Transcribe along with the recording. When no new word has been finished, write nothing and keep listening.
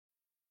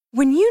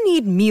When you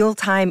need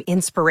mealtime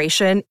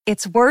inspiration,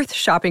 it's worth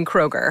shopping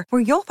Kroger,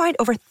 where you'll find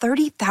over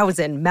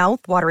 30,000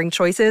 mouth-watering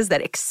choices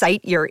that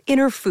excite your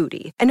inner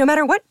foodie. And no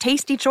matter what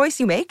tasty choice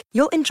you make,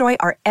 you'll enjoy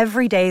our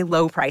everyday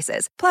low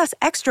prices, plus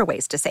extra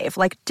ways to save,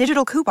 like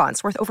digital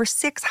coupons worth over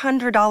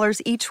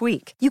 $600 each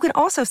week. You can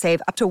also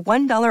save up to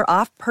 $1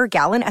 off per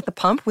gallon at the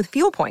pump with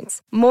fuel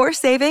points. More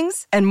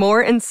savings and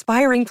more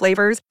inspiring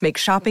flavors make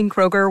shopping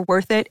Kroger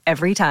worth it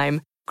every time.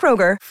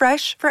 Kroger,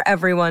 fresh for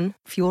everyone.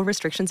 Fuel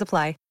restrictions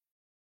apply.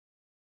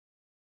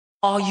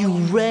 Are you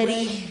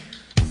ready?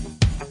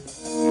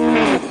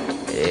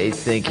 You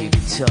think you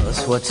can tell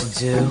us what to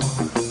do?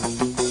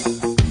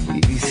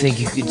 You think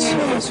you can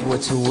tell us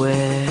what to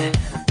wear?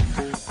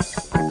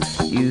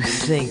 You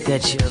think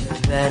that you're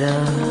better?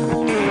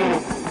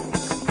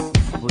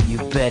 Well, you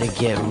better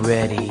get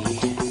ready.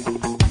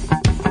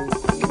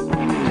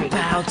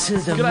 Bow to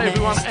the G'day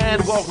everyone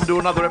and welcome to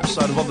another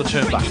episode of On the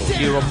Turnbuckle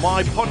here on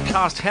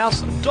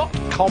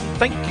mypodcasthouse.com.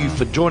 Thank you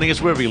for joining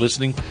us wherever you're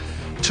listening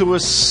to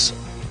us.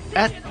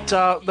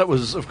 That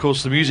was, of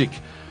course, the music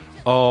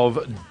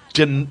of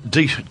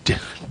Degeneration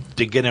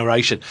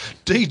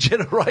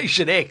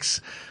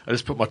X. I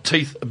just put my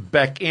teeth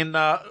back in.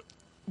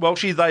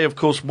 They, of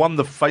course, won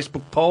the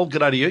Facebook poll.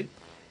 G'day to you.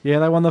 Yeah,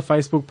 they won the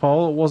Facebook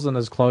poll. It wasn't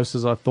as close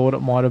as I thought it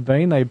might have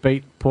been. They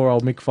beat poor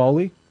old Mick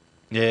Foley.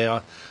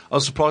 Yeah, I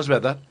was surprised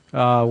about that.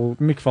 Well,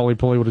 Mick Foley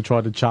probably would have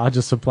tried to charge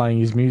us for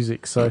playing his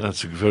music. So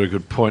that's a very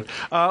good point.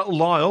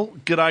 Lyle,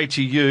 g'day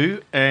to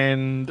you,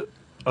 and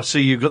I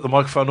see you've got the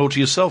microphone all to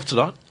yourself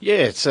tonight.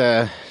 Yeah, it's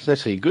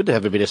actually good to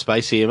have a bit of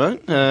space here,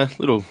 mate.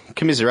 Little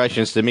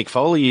commiserations to Mick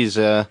Foley. He's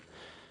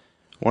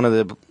one of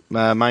the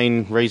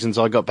main reasons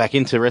I got back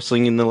into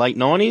wrestling in the late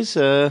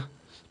 90s.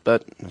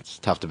 But it's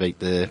tough to beat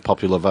the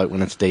popular vote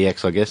when it's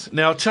DX, I guess.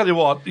 Now, I'll tell you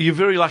what, you're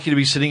very lucky to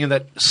be sitting in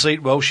that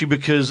seat, Welshie,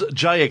 because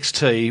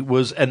JXT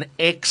was an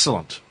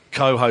excellent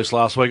co-host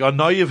last week. I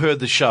know you've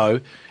heard the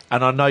show,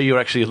 and I know you're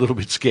actually a little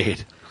bit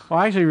scared.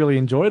 I actually really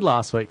enjoyed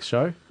last week's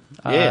show.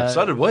 Yeah,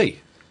 so did we.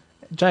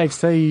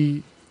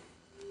 JXT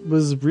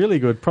was really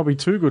good, probably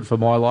too good for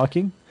my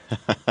liking.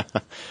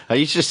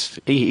 He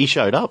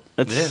showed up.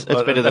 It's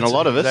better than a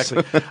lot of us.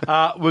 Exactly.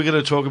 We're going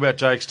to talk about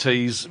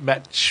JXT's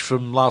match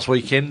from last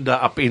weekend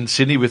up in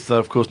Sydney with,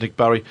 of course, Nick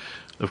Burry,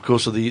 of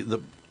course, of the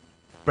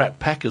Brat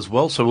Pack as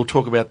well. So we'll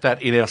talk about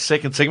that in our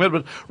second segment.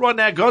 But right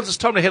now, guys, it's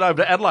time to head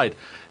over to Adelaide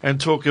and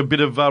talk a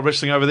bit of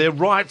wrestling over there.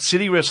 Riot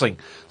City Wrestling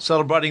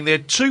celebrating their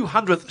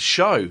 200th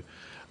show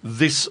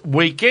this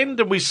weekend.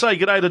 And we say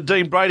g'day to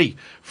Dean Brady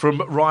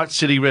from Riot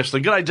City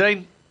Wrestling. G'day,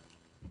 Dean.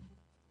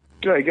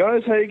 G'day,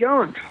 guys. How you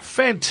going?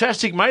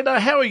 Fantastic, mate.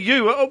 How are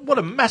you? What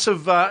a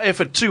massive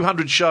effort,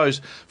 200 shows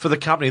for the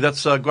company.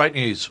 That's great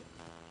news.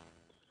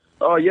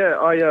 Oh, yeah.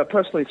 I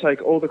personally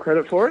take all the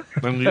credit for it.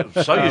 And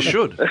so you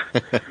should.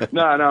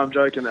 No, I'm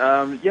joking.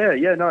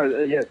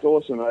 It's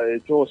awesome.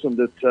 It's awesome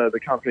that the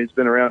company's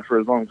been around for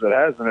as long as it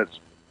has, and it's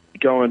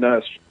going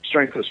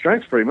strength to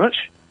strength pretty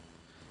much.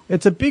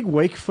 It's a big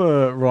week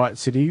for Riot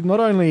City. Not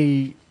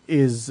only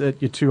is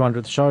it your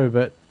 200th show,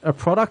 but a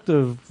product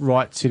of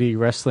Riot City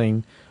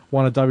Wrestling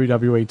won a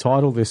WWE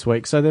title this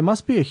week, so there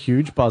must be a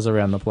huge buzz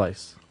around the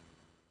place.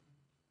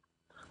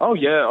 Oh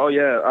yeah.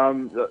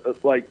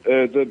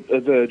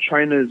 The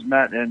trainers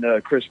Matt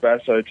and Chris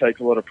Basso take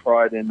a lot of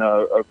pride in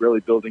really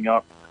building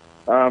up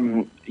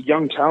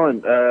young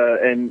talent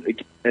and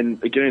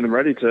getting them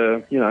ready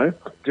to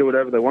do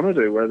whatever they want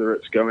to do, whether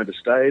it's go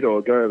interstate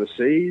or go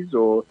overseas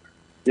or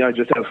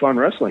just have fun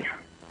wrestling.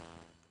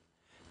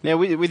 Now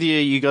with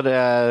you got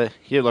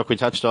like we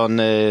touched on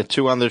the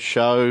 200th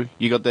show,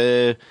 you got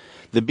the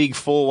big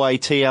 4-way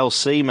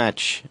TLC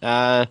match.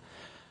 I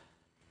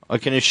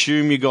can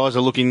assume you guys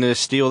are looking to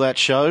steal that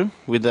show.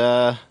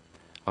 I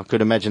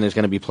could imagine there's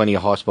going to be plenty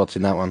of high spots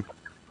in that one.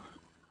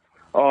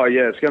 Oh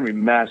yeah, it's going to be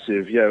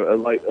massive. Yeah,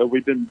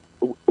 we've been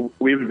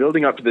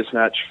building up to this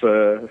match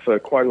for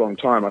quite a long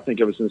time. I think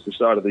ever since the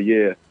start of the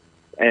year,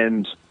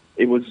 and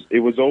it was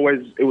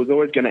always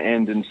going to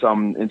end in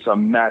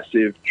some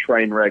massive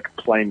train wreck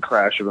plane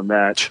crash of a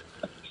match.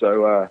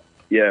 So.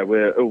 Yeah,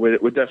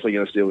 we're definitely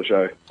going to steal the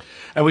show.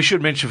 And we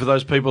should mention for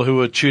those people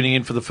who are tuning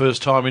in for the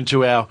first time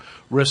into our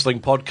wrestling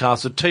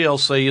podcast that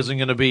TLC isn't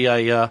going to be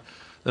they're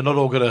not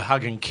all going to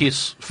hug and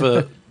kiss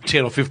for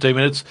 10 or 15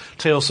 minutes.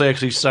 TLC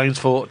actually stands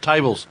for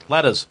tables,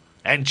 ladders,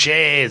 and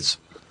chairs.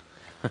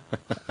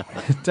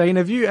 Dean,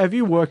 have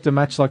you worked a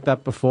match like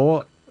that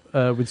before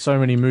with so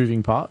many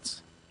moving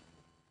parts?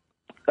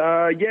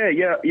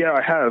 Yeah,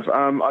 I have.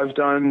 I've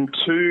done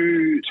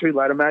two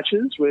ladder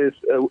matches with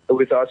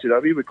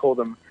RCW. We call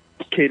them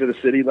Key to the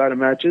City ladder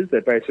matches.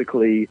 They're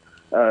basically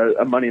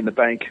a Money in the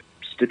Bank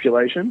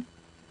stipulation.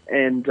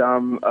 And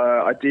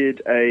I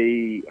did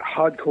a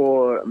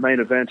hardcore main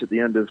event at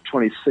the end of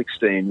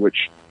 2016,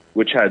 which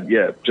had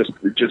just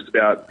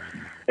about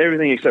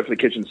everything except for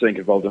the kitchen sink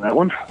involved in that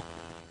one.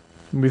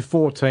 With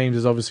 4 teams,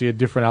 there's obviously a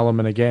different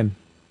element again.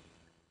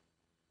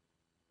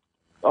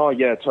 Oh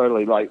yeah,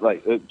 totally.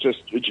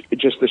 Just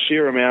the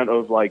sheer amount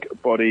of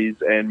bodies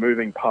and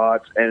moving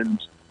parts, and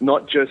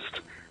not just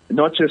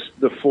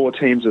the 4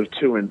 teams of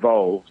 2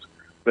 involved,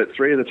 but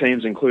 3 of the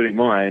teams, including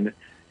mine,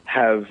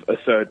 have a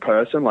third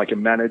person, like a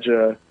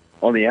manager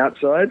on the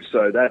outside.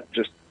 So that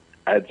just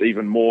adds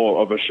even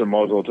more of a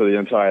schmozzle to the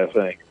entire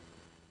thing.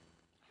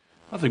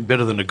 Nothing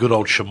better than a good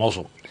old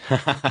schmozzle.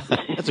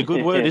 That's a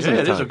good word, isn't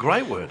Yeah, it? it is a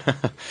great word. Mate,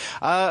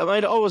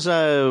 I was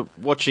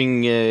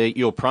watching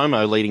your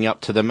promo leading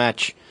up to the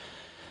match,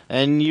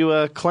 and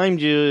you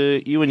claimed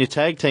you and your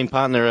tag team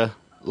partner are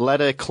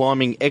ladder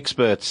climbing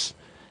experts.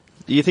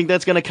 Do you think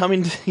that's going to come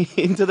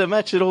into the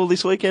match at all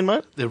this weekend,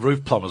 mate? They're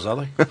roof plumbers, are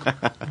they?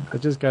 They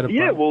just go to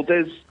Yeah, well,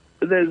 there's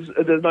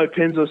no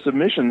pins or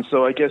submissions,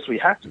 so I guess we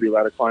have to be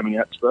ladder climbing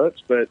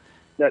experts. But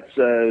that's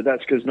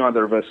because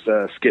neither of us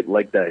skip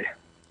leg day.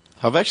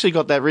 I've actually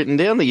got that written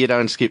down that you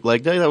don't skip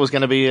leg day. That was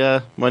going to be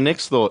my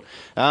next thought.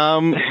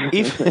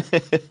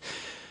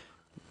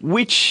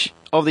 Which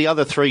of the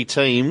other 3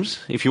 teams,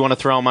 if you want to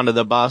throw them under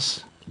the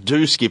bus,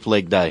 do skip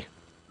leg day?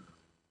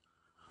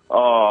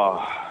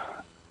 Oh,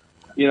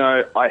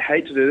 I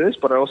hate to do this,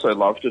 but I also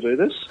love to do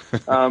this.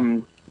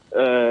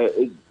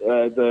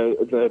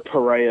 The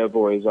Pereira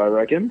boys, I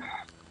reckon.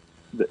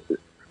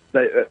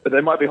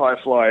 They might be high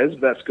flyers,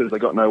 but that's because they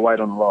got no weight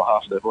on the lower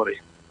half of their body.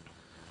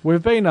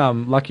 We've been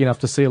lucky enough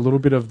to see a little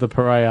bit of the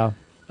Pereira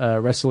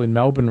wrestle in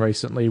Melbourne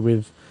recently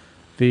with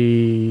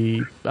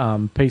the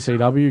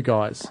PCW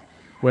guys,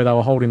 where they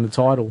were holding the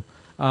title.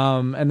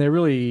 And they're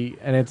really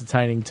an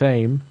entertaining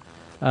team.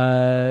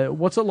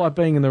 What's it like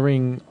being in the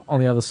ring on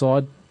the other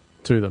side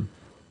to them?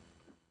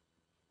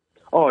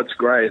 Oh, it's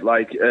great.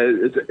 Like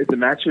the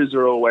matches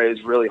are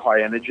always really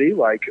high energy.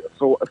 Like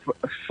for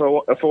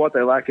what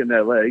they lack in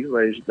their legs,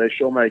 they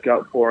sure make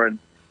up for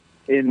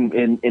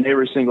in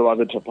every single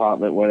other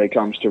department when it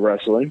comes to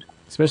wrestling.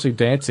 Especially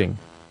dancing.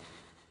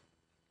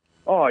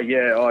 Oh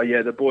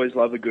yeah. The boys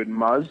love a good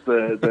muzz.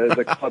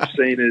 The club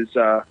scene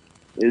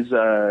is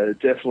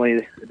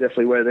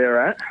definitely where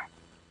they're at.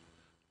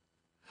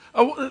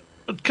 Oh,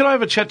 can I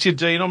have a chat to you,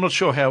 Dean? I'm not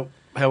sure how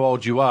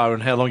old you are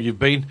and how long you've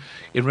been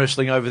in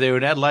wrestling over there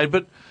in Adelaide,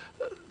 but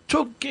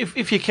talk,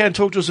 if you can,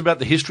 talk to us about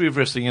the history of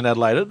wrestling in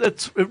Adelaide.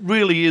 It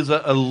really is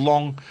a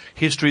long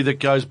history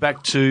that goes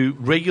back to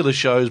regular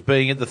shows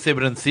being at the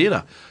Thebarton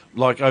Theatre,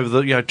 like over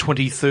the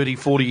 20, 30,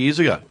 40 years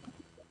ago.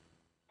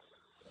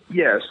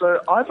 Yeah,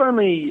 so I've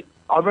only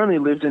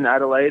lived in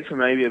Adelaide for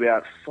maybe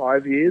about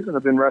 5 years, and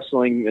I've been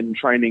wrestling and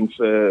training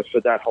for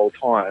that whole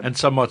time. And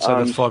some might say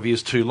that's 5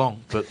 years too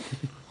long, but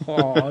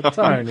Oh,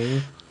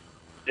 Tony.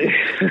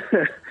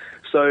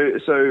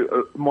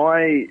 So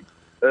my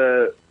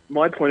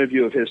point of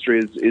view of history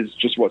is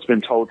just what's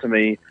been told to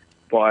me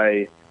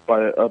by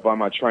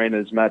my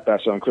trainers Matt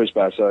Basso and Chris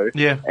Basso.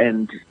 Yeah,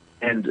 and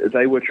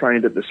they were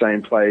trained at the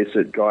same place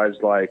at guys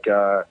like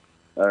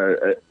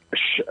Shane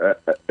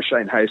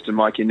Haston,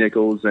 Mikey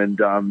Nichols, and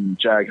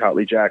Jag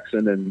Hartley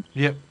Jackson, and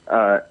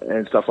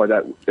stuff like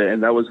that.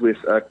 And that was with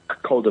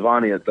Cole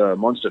Devani at the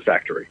Monster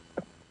Factory.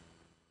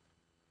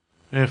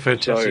 Yeah,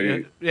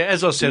 fantastic. So, yeah,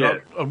 as I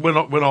said, when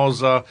I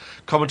was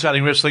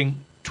commentating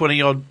wrestling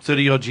 20-odd,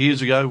 30-odd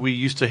years ago, we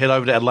used to head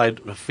over to Adelaide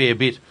a fair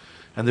bit,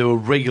 and there were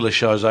regular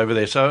shows over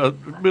there. So it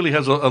really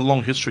has a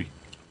long history.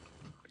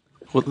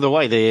 Well, the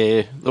way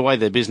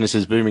their business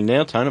is booming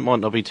now, Tone, it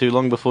might not be too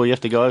long before you have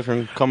to go over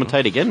and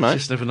commentate again, mate.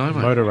 Just never know,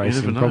 mate. Motor You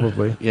racing, never know.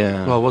 probably.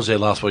 Yeah. Well, I was there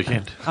last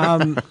weekend.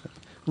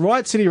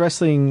 Riot City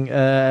Wrestling,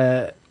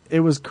 it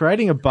was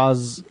creating a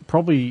buzz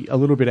probably a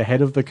little bit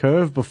ahead of the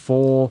curve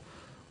before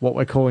what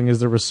we're calling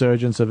is the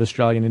resurgence of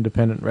Australian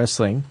independent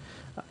wrestling.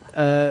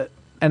 And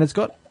it's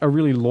got a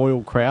really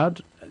loyal crowd.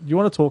 Do you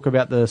want to talk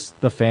about the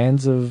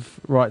fans of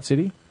Riot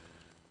City?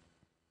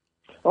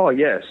 Oh,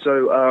 yeah.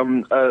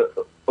 So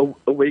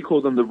we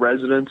call them the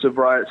residents of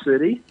Riot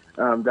City.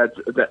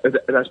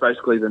 That's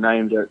basically the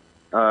name that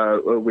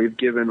we've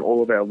given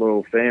all of our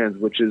loyal fans,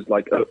 which is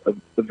like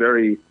a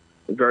very,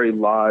 very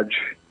large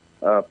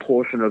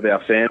portion of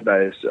our fan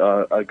base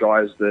are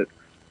guys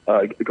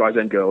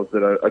and girls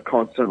that are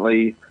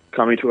constantly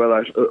coming to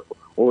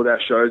all of our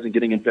shows and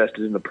getting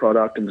invested in the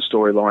product and the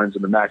storylines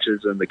and the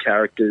matches and the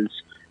characters.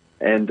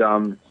 And,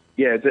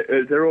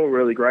 they're all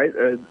really great.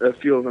 A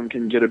few of them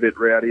can get a bit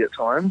rowdy at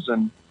times,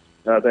 and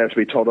they have to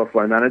be told off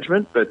by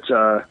management. But,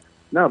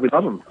 no, we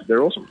love them.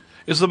 They're awesome.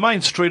 Is the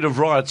main street of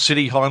Riot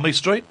City Hindley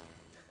Street?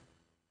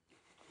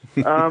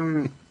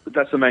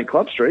 That's the main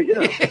club street,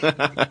 yeah.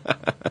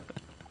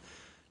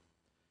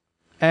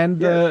 And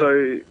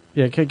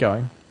keep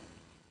going.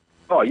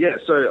 Oh yeah,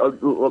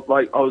 so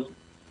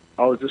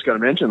I was just going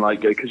to mention,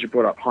 like, because you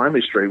brought up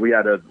Hindley Street, we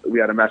had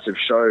a massive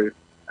show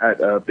at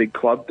a big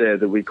club there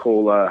that we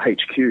call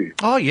HQ.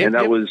 Oh yeah, and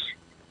that was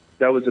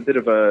a bit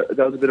of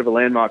a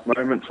landmark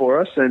moment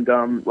for us. And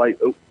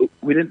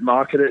we didn't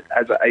market it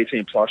as an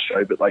 18+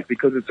 show, but like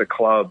because it's a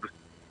club,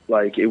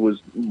 like it was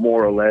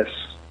more or less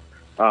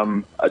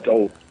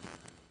adult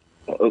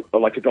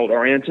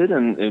oriented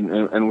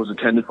and was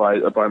attended by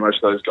most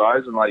of those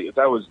guys. And like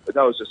that was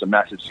just a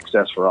massive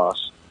success for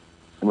us.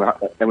 And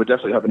we're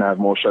definitely hoping to have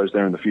more shows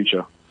there in the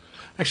future.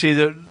 Actually,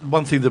 the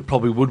one thing that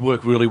probably would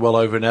work really well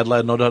over in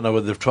Adelaide, and I don't know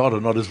whether they've tried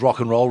or not, is rock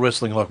and roll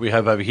wrestling like we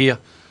have over here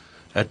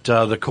at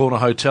the Corner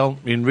Hotel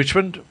in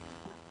Richmond.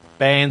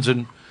 bands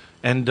and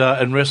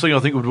wrestling, I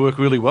think would work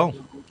really well.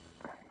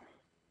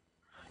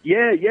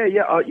 Yeah.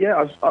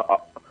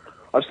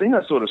 I've seen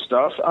that sort of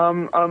stuff.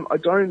 I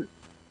don't.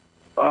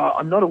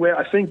 I'm not aware.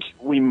 I think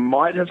we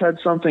might have had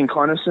something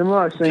kind of similar.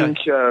 I think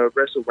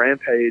Wrestle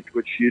Rampage,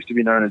 which used to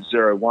be known as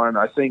 01,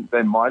 I think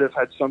they might have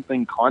had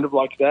something kind of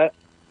like that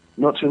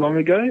not too long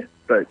ago.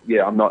 But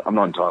yeah, I'm not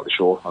entirely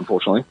sure,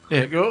 unfortunately.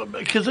 Yeah,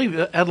 because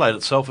Adelaide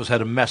itself has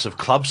had a massive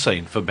club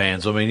scene for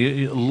bands. I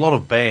mean, a lot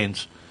of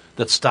bands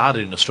that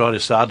started in Australia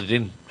started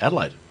in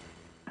Adelaide.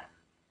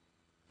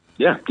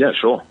 Yeah,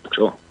 sure.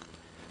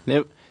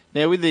 Now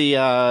with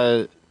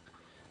the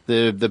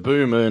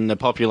boom and the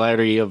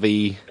popularity of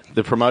the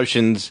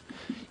promotions,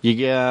 you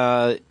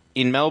get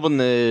in Melbourne,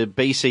 the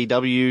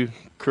BCW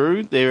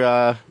crew,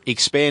 they're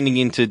expanding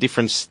into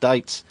different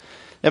states.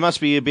 There must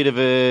be a bit of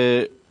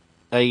a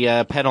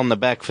pat on the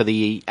back for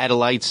the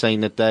Adelaide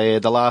scene that the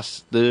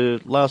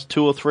last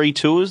 2 or 3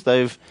 tours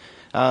they've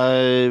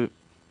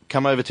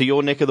come over to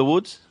your neck of the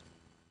woods.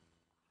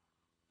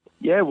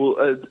 Yeah, well,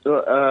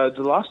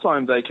 the last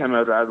time they came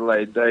over to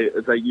Adelaide,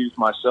 they used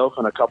myself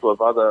and a couple of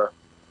other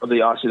of the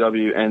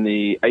RCW and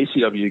the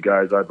ACW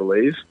guys, I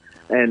believe,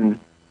 and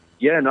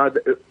yeah, no,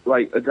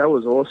 that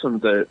was awesome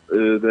that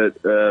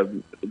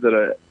an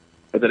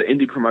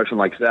indie promotion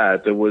like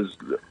that was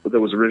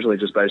originally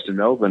just based in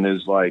Melbourne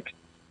is like,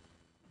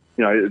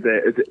 you know,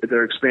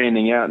 they're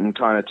expanding out and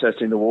kind of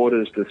testing the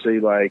waters to see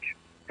like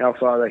how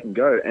far they can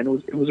go, and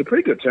it was a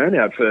pretty good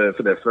turnout for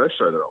their first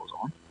show that I was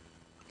on.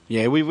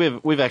 Yeah,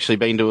 we've actually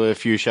been to a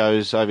few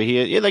shows over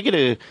here. Yeah, they get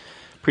a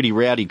pretty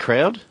rowdy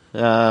crowd.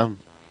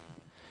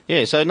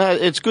 Yeah, so no,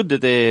 it's good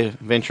that they're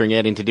venturing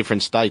out into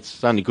different states.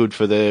 It's only good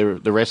for the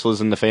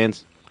wrestlers and the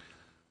fans.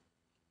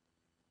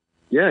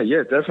 Yeah,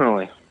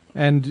 definitely.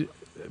 And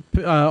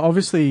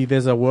obviously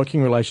there's a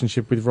working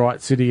relationship with Right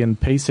City and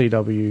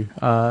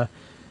PCW.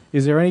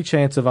 Is there any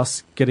chance of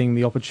us getting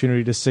the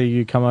opportunity to see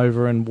you come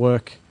over and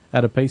work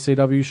at a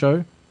PCW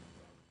show?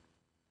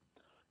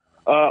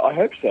 I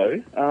hope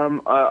so.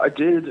 I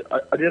did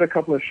a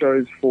couple of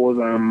shows for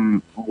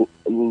them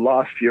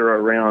last year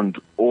around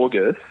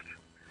August,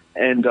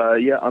 and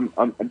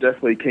I'm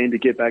definitely keen to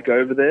get back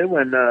over there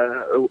when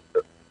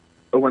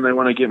they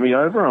want to get me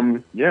over.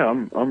 I'm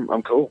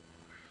cool.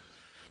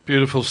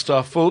 Beautiful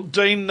stuff. Well,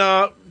 Dean,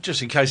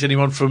 just in case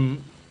anyone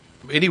from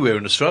anywhere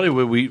in Australia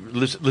where we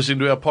listening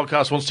to our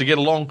podcast wants to get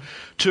along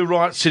to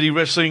Riot City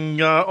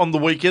Wrestling on the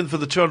weekend for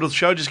the 200th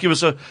show, just give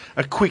us a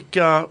quick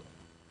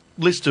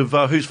list of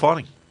who's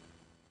fighting.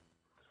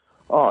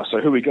 Oh, so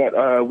who we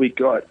got? We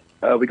got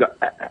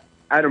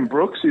Adam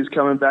Brooks, who's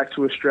coming back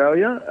to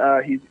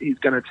Australia. He's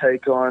going to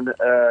take on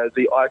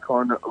the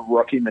Icon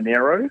Rocky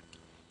Monero.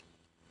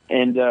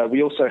 And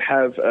we also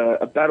have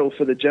a battle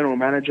for the general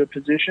manager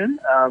position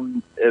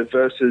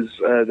versus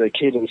the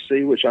Key to the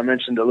Sea, which I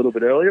mentioned a little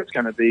bit earlier. It's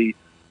going to be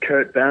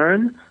Kurt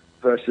Barron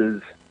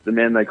versus the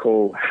man they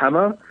call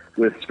Hammer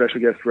with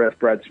special guest ref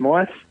Brad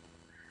Smythe.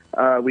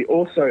 We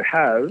also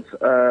have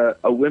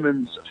a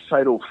women's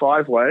fatal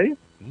five-way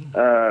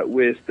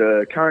with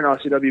the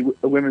current RCW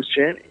women's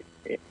champ,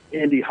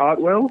 Andy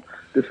Hartwell,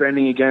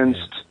 defending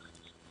against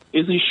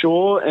Izzy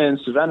Shaw and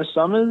Savannah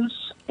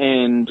Summers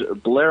and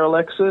Blair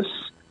Alexis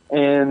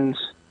and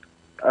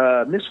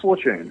Miss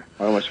Fortune.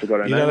 I almost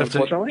forgot her name,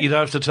 unfortunately. You don't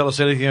have to tell us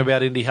anything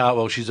about Indy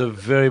Hartwell. She's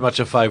very much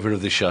a favourite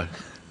of this show.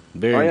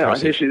 Very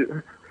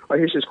impressive. I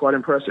hear she's quite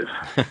impressive.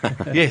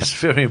 Yes,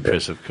 very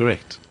impressive.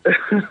 Correct.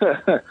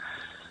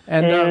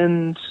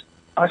 And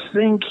I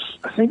think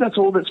that's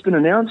all that's been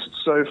announced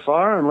so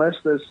far, unless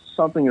there's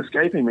something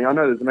escaping me. I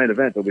know there's the main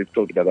event, but we've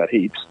talked about that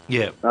heaps.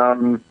 Yeah.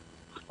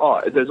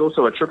 There's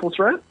also a triple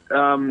threat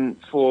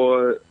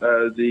for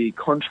the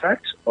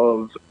contract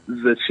of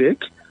the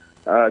chick.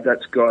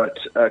 That's got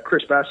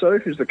Chris Basso,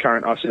 who's the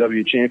current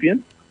RCW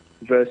champion,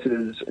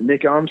 versus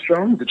Nick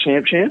Armstrong, the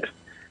champ,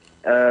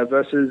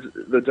 versus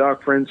the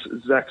Dark Prince,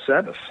 Zach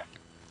Sabbath.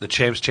 The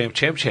champ.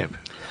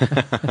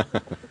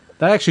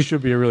 That actually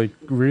should be a really,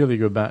 really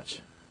good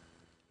match.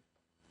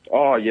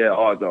 Oh yeah,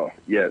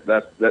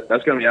 that's going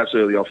to be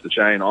absolutely off the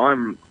chain.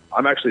 I'm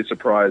actually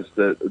surprised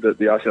that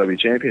the RCW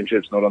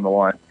Championship's not on the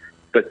line,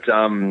 but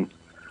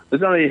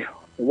there's only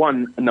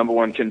one number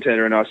one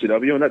contender in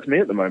RCW, and that's me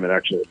at the moment,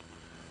 actually.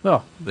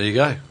 Oh, there you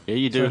go. Yeah,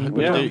 you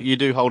do. You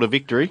do hold a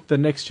victory. The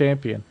next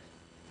champion.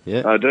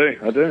 Yeah, I do.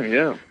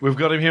 Yeah, we've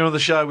got him here on the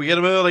show. We get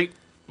him early.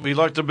 We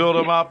like to build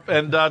him up,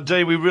 and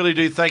Dee, we really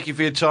do thank you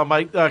for your time,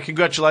 mate.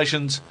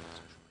 Congratulations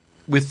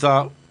with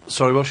sorry,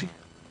 Washi.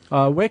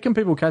 Where can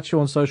people catch you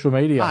on social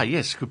media?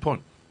 Yes, good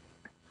point.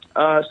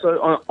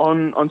 So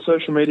on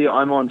social media,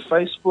 I'm on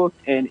Facebook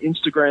and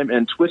Instagram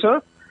and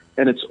Twitter,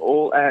 and it's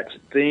all at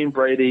Dean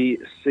Brady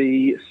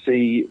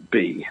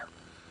CCB.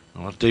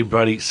 All right, Dean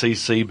Brady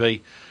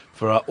CCB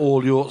for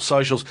all your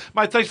socials.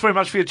 Mate, thanks very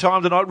much for your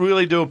time tonight.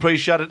 Really do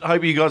appreciate it.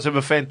 Hope you guys have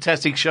a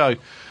fantastic show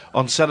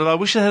on Saturday. I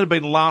wish it had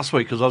been last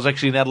week because I was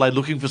actually in Adelaide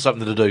looking for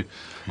something to do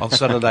on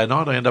Saturday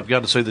night. I ended up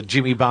going to see the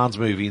Jimmy Barnes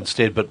movie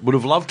instead, but would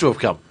have loved to have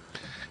come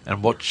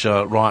and watch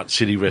Riot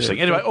City Wrestling.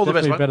 Anyway, all the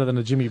best, mate. Better than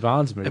a Jimmy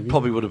Barnes movie. It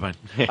probably would have been.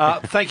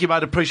 Thank you,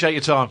 mate. Appreciate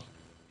your time.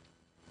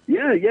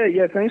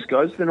 Yeah. Thanks,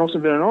 guys. It's been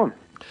awesome being on.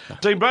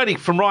 Dean Brady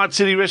from Riot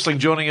City Wrestling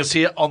joining us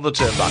here on the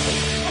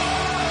Turnbuckle.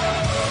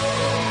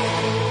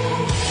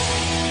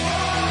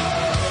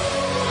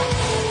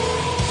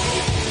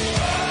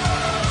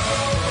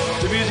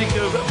 The music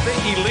of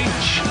Becky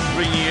Lynch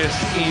bringing us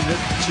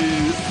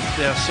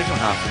into our second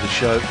half of the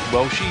show.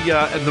 Welshie,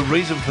 and the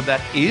reason for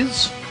that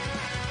is?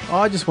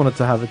 I just wanted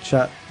to have a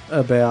chat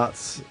about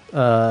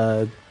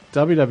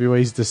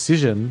WWE's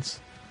decisions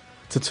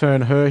to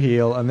turn her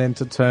heel and then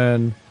to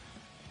turn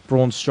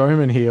Braun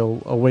Strowman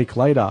heel a week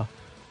later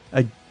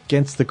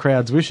against the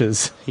crowd's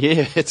wishes.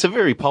 Yeah, it's a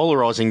very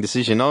polarising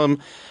decision. I'm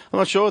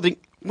not sure. I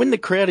think when the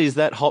crowd is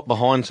that hot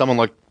behind someone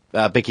like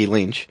Becky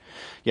Lynch,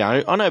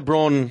 I know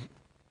Braun,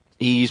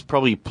 he's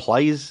probably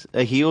plays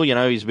a heel,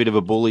 he's a bit of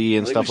a bully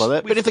and stuff like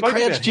that. But if the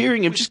crowd's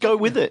cheering him, just go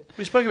with it.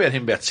 We spoke about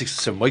him about 6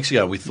 or 7 weeks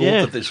ago. We thought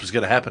that this was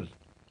going to happen.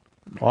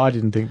 I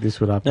didn't think this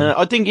would happen.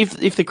 I think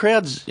if the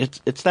crowd's,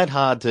 it's that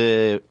hard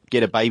to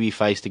get a baby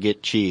face to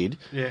get cheered.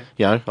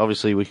 Yeah.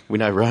 Obviously we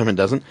know Roman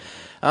doesn't.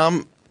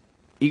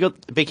 You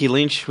got Becky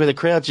Lynch where the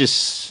crowd they're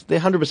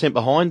 100%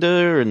 behind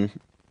her,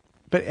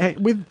 But hey,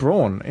 with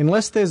Braun,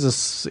 unless there's a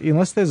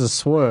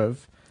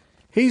swerve,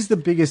 he's the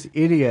biggest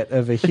idiot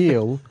of a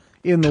heel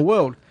in the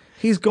world.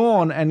 He's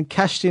gone and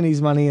cashed in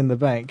his money in the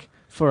bank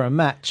for a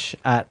match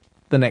at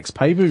the next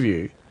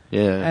pay-per-view.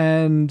 Yeah.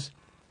 And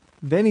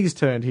then he's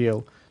turned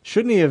heel.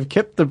 Shouldn't he have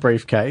kept the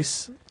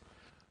briefcase,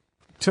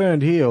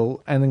 turned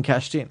heel, and then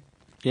cashed in?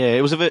 Yeah,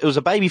 it was a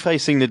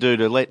babyface thing to do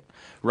to let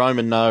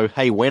Roman know,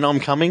 hey, when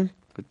I'm coming,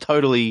 it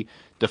totally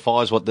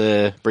defies what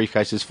the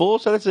briefcase is for.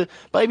 So that's a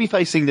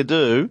babyface thing to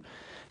do.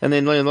 And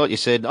then, like you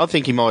said, I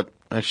think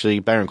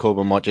Baron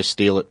Corbin might just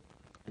steal it.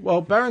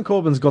 Well, Baron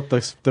Corbin's got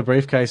the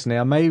briefcase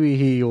now. Maybe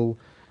he'll,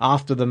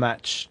 after the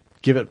match,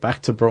 give it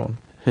back to Braun.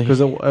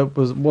 Because it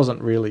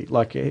wasn't really,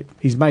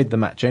 he's made the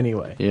match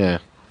anyway. Yeah.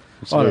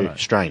 It's I don't very know.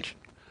 strange.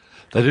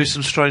 They do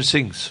some strange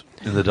things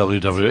in the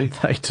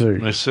WWE. They do.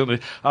 They certainly.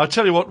 I'll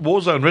tell you what,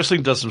 Warzone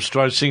Wrestling does some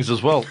strange things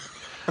as well.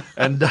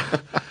 And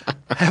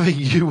having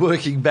you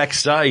working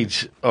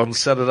backstage on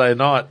Saturday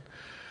night.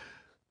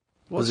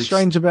 What's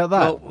strange about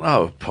that?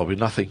 Well, probably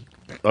nothing.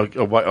 I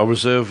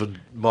reserve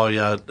my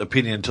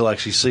opinion until I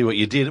actually see what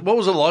you did. What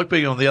was it like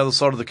being on the other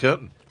side of the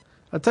curtain?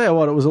 I tell you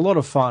what, it was a lot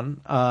of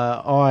fun.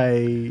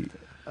 I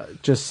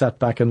just sat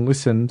back and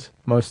listened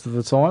most of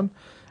the time.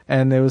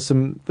 And there's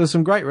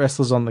some great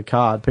wrestlers on the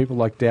card. People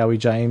like Dowie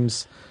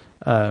James,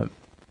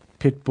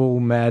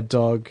 Pitbull, Mad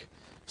Dog,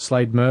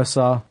 Slade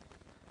Mercer,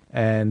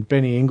 and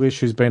Benny English,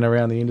 who's been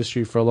around the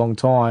industry for a long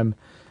time.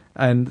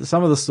 And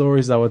some of the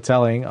stories they were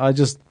telling, I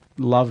just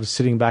loved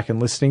sitting back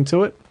and listening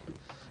to it.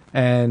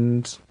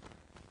 And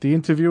the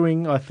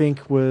interviewing, I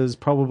think, was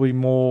probably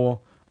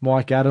more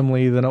Mike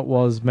Adamle than it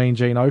was Mean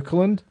Gene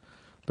Okerlund.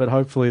 But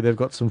hopefully they've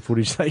got some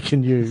footage they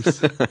can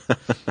use.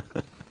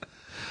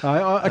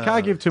 I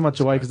can't give too much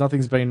away because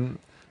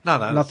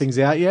nothing's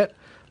out yet.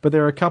 But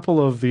there are a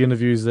couple of the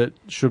interviews that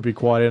should be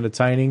quite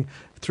entertaining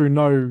through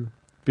no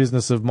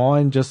business of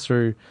mine, just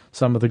through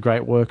some of the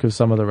great work of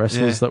some of the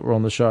wrestlers that were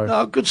on the show.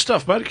 Oh, good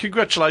stuff, mate.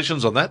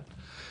 Congratulations on that.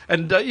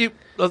 And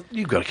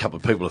you've got a couple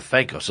of people to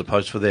thank, I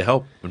suppose, for their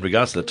help in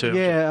regards to the term.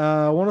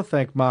 Yeah, I want to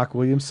thank Mark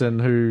Williamson,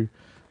 who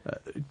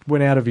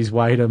went out of his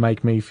way to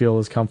make me feel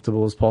as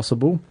comfortable as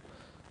possible,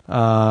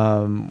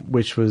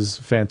 which was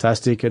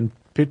fantastic. And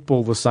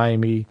Pitbull the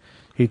same.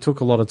 He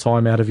took a lot of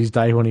time out of his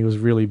day when he was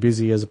really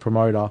busy as a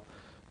promoter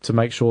to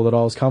make sure that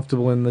I was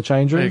comfortable in the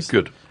change rooms. Yeah,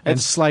 good. And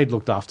Slade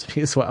looked after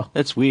me as well.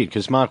 That's weird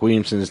because Mark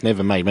Williamson has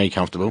never made me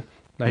comfortable.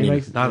 No, he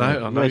makes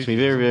me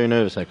very, very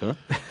nervous, actually.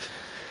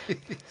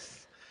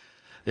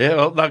 Yeah,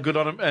 well, no, good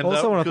on him. And, I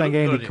also want to thank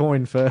Andy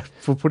Coyne for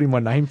putting my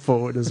name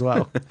forward as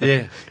well.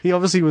 Yeah. He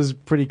obviously was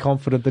pretty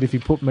confident that if he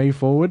put me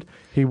forward,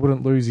 he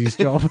wouldn't lose his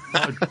job.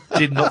 I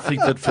did not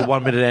think that for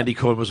 1 minute Andy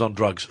Coyne was on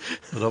drugs.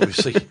 But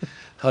obviously,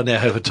 I now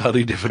have a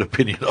totally different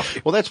opinion of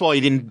him. Well, that's why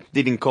he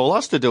didn't call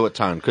us to do it,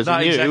 Tone, because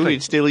he knew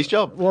he'd steal his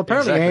job. Well,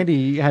 apparently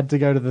Andy had to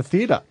go to the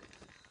theatre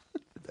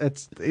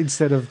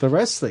instead of the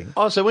wrestling.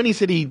 Oh, so when he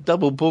said he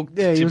double booked,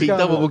 he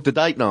double booked a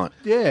date night.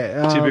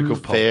 Yeah. Typical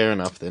Paul. Fair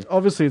enough then.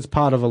 Obviously, it's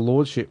part of a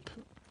lordship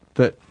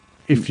that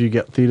if you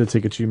get theatre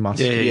tickets, you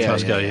must. Yeah,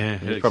 must go,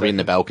 yeah. Probably in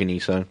the balcony,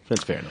 so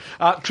that's fair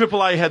enough.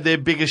 Triple A had their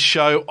biggest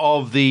show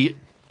of the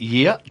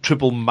year,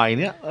 Triple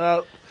Mania.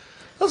 That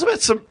was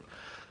about some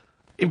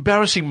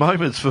embarrassing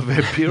moments for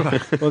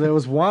Vampiro. Well, there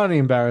was one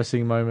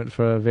embarrassing moment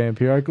for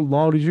Vampiro.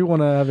 Lyle, did you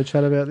want to have a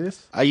chat about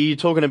this? Are you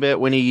talking about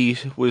when he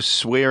was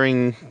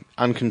swearing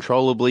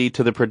uncontrollably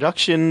to the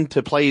production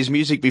to play his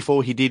music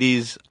before he did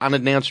his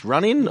unannounced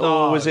run-in?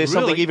 Or was there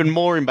something even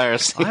more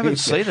embarrassing? I haven't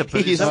seen it,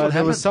 but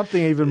there was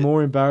something even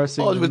more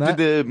embarrassing than that.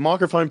 Did the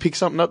microphone pick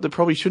something up that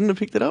probably shouldn't have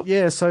picked it up?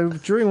 Yeah, so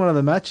during one of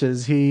the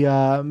matches, he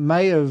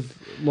may have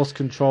lost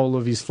control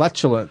of his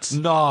flatulence.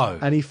 No.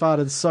 And he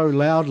farted so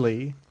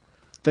loudly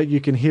that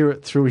you can hear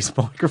it through his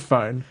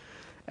microphone.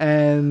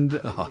 And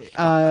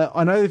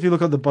I know if you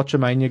look at the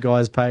Botchamania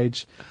guy's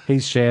page,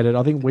 he's shared it.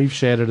 I think we've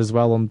shared it as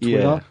well on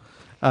Twitter.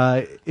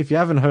 Yeah. If you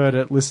haven't heard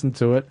it, listen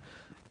to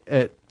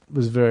it.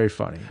 was very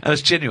funny. And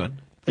it's genuine.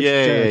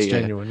 It's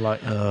genuine.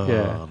 Like,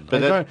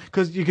 But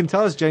because you can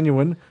tell it's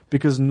genuine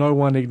because no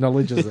one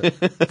acknowledges it.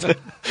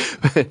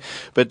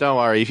 But don't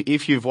worry,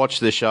 if you've watched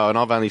the show, and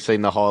I've only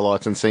seen the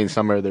highlights and seen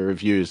some of the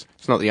reviews,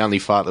 it's not the only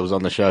fart that was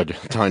on the show.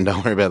 Don't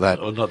worry about that.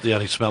 Or not the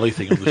only smelly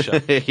thing on the show.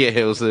 Yeah,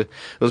 it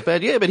was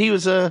bad. Yeah, but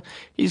he's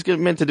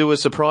meant to do a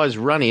surprise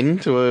run in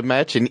to a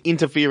match and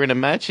interfere in a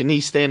match, and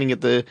he's standing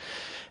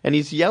and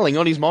he's yelling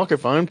on his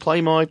microphone, "Play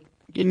my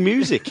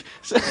music,"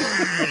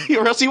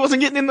 or else he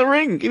wasn't getting in the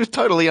ring. He was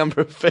totally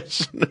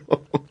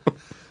unprofessional.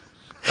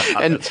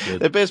 And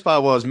the best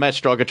part was Matt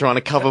Striker trying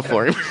to cover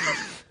for him.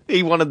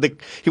 He wanted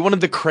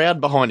the crowd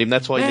behind him.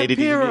 That's why he needed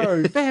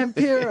him.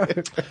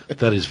 Vampiro.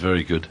 That is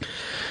very good.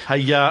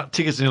 Hey,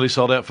 tickets nearly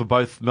sold out for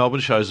both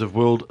Melbourne shows of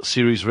World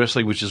Series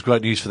Wrestling, which is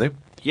great news for them.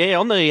 Yeah,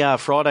 on the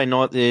Friday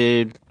night,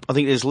 I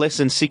think there's less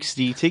than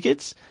 60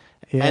 tickets,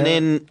 and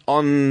then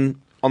on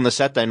the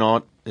Saturday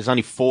night, there's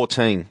only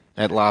 14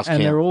 at last count.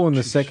 And they're all in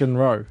the second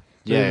row.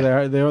 Yeah.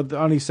 There are the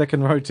only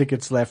second row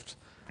tickets left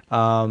at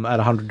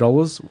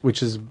 $100,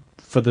 which is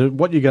for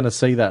what you're going to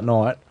see that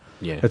night.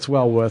 Yeah. It's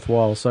well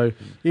worthwhile. So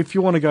if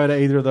you want to go to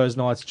either of those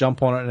nights,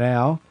 jump on it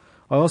now.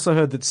 I also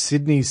heard that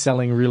Sydney's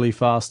selling really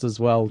fast as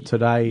well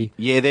today.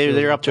 Yeah,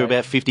 they're up to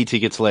about 50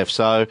 tickets left.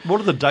 So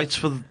What are the dates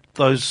for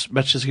those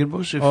matches again,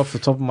 boys? Off the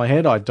top of my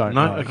head, I don't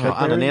know. Okay. But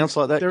Unannounced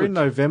like that? They're in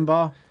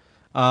November.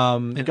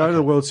 Go to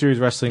the World Series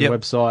Wrestling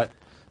website.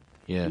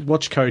 Yeah.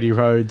 Watch Cody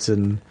Rhodes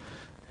and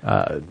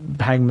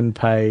Hangman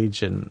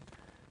Page and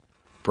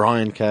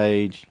Brian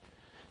Cage,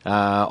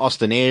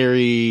 Austin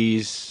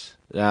Aries,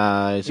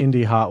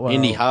 Indy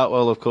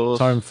Hartwell, of course.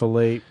 Tom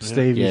Philippe,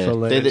 Stevie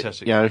Philippe,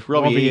 Fantastic.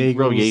 Robbie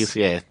Eagles. Eagles.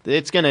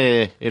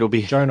 Yeah, it'll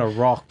be. Jonah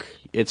Rock.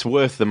 It's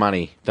worth the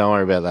money. Don't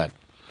worry about that.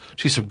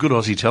 Geez, some good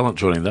Aussie talent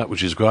joining that,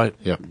 which is great.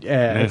 Yeah.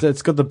 Yeah,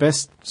 it's got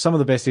some of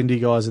the best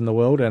indie guys in the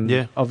world,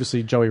 and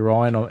obviously Joey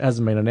Ryan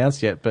hasn't been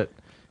announced yet, but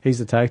he's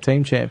the tag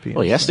team champion.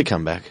 Well, he has to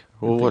come back.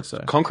 Well, what's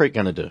Concrete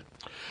going to do?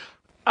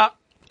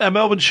 Our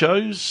Melbourne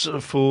shows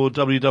for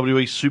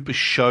WWE Super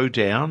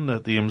Showdown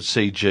at the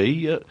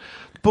MCG.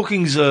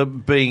 Bookings are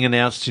being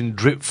announced in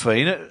drip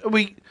feed. Are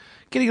we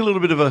getting a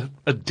little bit of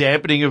a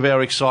dampening of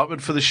our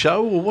excitement for the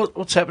show, or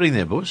what's happening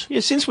there, boys? Yeah,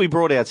 since we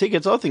brought our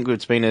tickets, I think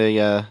it's been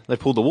they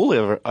pulled the wool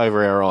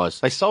over our eyes.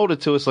 They sold it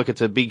to us like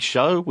it's a big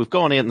show. We've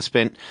gone out and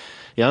spent,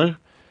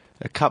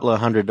 a couple of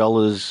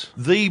 $100.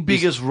 The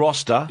biggest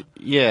roster of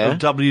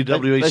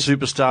WWE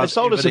superstars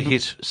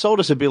sold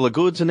us a bill of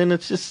goods, and then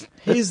it's just...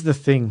 Here's the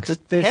thing. It's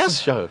a house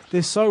show.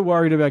 They're so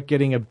worried about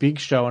getting a big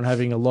show and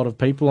having a lot of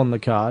people on the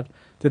card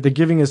that they're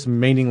giving us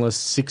meaningless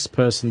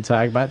 6-person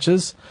tag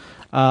matches.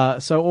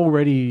 So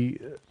already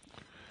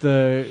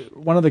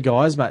one of the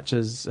guys'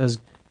 matches has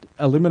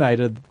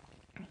eliminated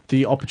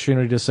the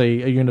opportunity to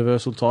see a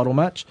Universal title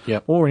match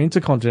or an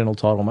Intercontinental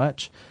title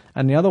match.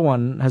 And the other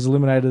one has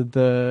eliminated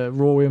the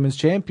Raw Women's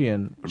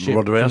Championship.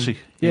 Ronda Rousey.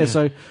 Yeah,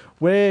 so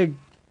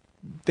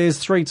there's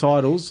 3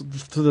 titles.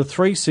 The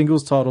 3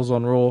 singles titles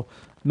on Raw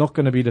not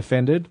going to be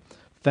defended.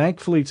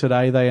 Thankfully,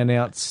 today they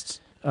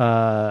announced,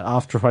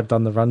 after I'd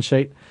done the run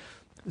sheet,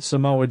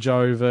 Samoa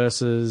Joe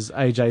versus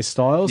AJ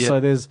Styles. So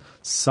there's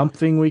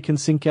something we can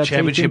sink our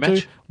teeth into.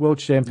 Match? World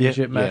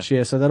Championship match,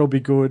 so that'll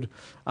be good.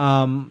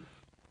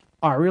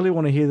 I really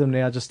want to hear them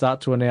now just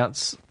start to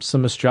announce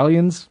some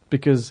Australians,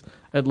 because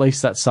at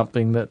least that's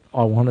something that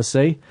I want to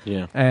see.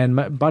 Yeah.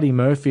 And Buddy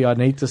Murphy, I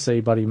need to see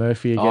Buddy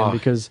Murphy again,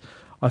 because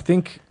I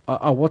think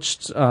I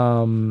watched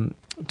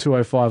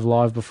 205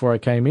 Live before I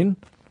came in.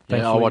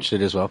 Yeah, I watched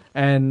it as well.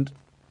 And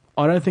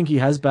I don't think he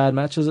has bad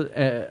matches.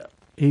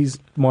 He's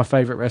my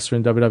favourite wrestler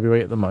in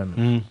WWE at the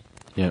moment.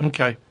 Yeah.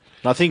 Okay.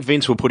 I think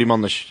Vince will put him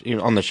on the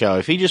show.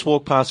 If he just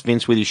walked past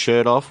Vince with his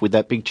shirt off, with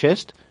that big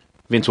chest,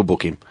 Vince will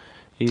book him.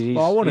 He's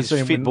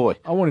a fit boy.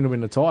 I want him to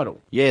win the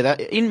title. Yeah,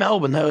 in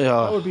Melbourne,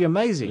 that would be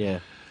amazing. Yeah.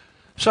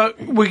 So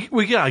we're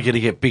going to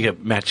get bigger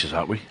matches,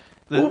 aren't we?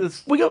 Well,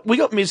 we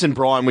got Miz and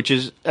Bryan,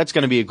 that's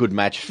going to be a good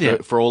match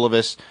for all of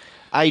us.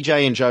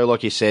 AJ and Joe,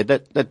 like you said,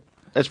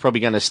 that's probably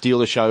going to steal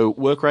the show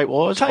work rate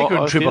wise. Taker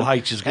and Triple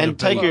H is going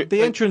to be...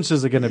 The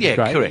entrances are going to be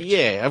great. Correct.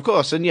 Yeah, of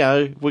course. And,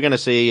 we're going to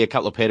see a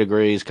couple of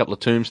pedigrees, a couple of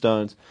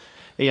tombstones.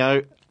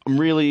 I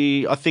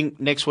think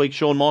next week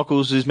Shawn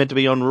Michaels is meant to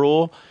be on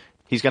Raw.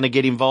 He's going to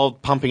get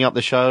involved, pumping up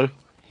the show.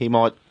 He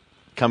might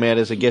come out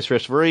as a guest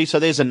referee. So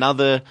there's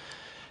another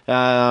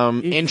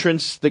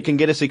entrance that can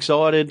get us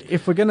excited.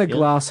 If we're going to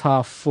glass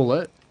half full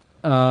it,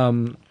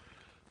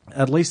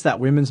 at least that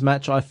women's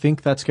match, I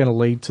think that's going to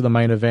lead to the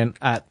main event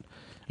at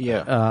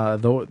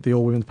the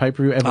all-women's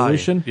pay-per-view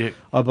Evolution.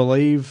 I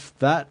believe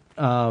that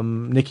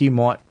Nikki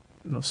might,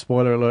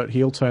 spoiler alert,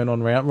 heel turn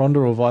on Ronda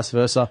or vice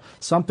versa.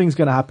 Something's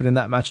going to happen in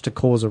that match to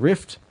cause a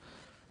rift.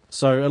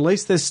 So at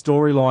least there's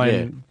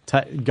storyline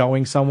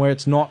going somewhere.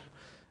 It's not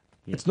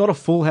a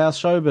full house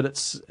show, but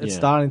it's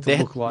starting to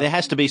look like... There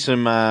has to be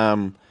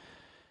some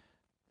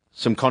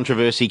some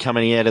controversy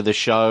coming out of the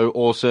show,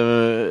 or some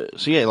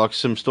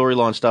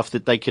storyline stuff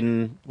that they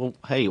can. Well,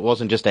 hey, it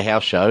wasn't just a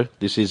house show.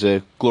 This is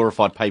a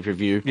glorified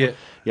pay-per-view.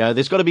 Yeah.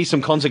 There's got to be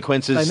some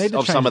consequences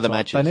of some of the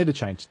matches. They need to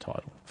change the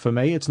title. For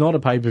me, it's not a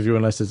pay-per-view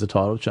unless there's a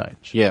title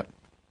change. Yeah.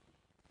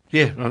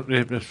 Yeah,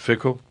 that's fair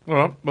call. All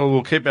right, well,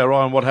 we'll keep our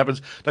eye on what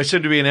happens. They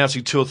seem to be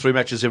announcing 2 or 3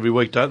 matches every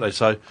week, don't they?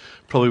 So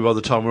probably by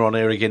the time we're on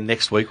air again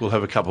next week, we'll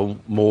have a couple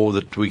more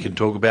that we can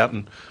talk about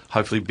and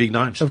hopefully big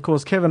names. Of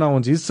course, Kevin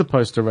Owens is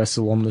supposed to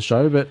wrestle on the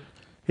show, but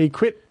he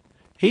quit.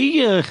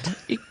 He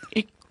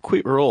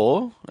quit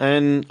Raw,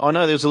 and I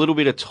know there's a little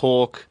bit of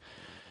talk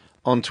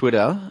on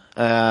Twitter,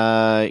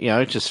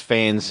 just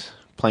fans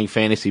playing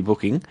fantasy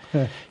booking.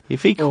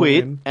 If he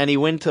quit and he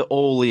went to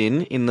All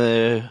In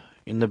the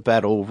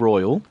Battle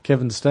Royal.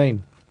 Kevin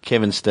Steen.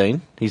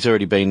 He's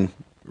already been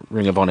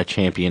Ring of Honor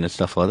champion and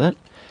stuff like that.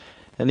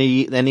 And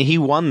he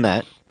won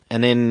that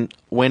and then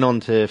went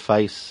on to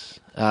face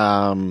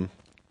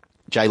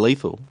Jay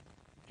Lethal.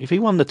 If he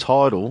won the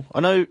title, I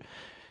know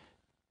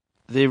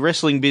the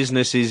wrestling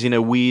business is in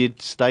a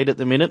weird state at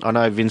the minute. I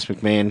know Vince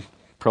McMahon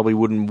probably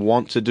wouldn't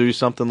want to do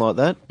something like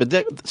that,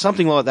 but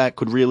something like that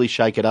could really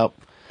shake it up.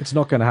 It's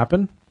not going to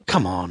happen.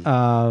 Come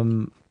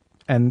on.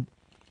 And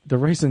the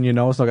reason you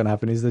know it's not going to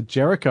happen is that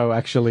Jericho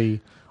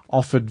actually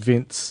offered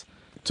Vince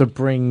to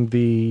bring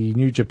the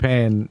New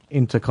Japan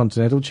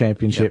Intercontinental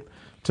Championship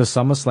to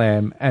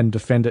SummerSlam and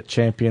defend it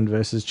champion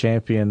versus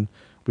champion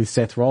with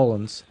Seth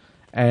Rollins,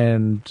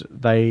 and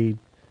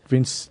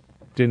Vince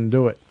didn't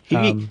do it.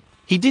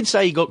 He did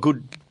say he got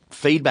good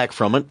feedback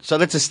from it, so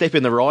that's a step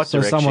in the right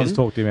direction. So someone's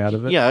talked him out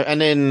of it. Yeah, and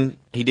then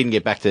he didn't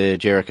get back to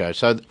Jericho,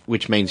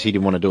 which means he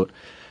didn't want to do it.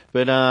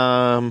 But,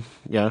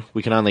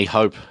 we can only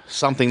hope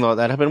something like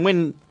that happened.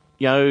 When,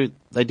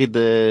 they did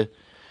what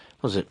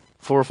was it,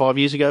 4 or 5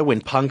 years ago,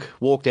 when Punk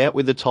walked out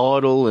with the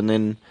title, and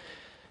then,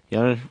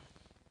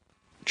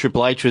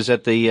 Triple H was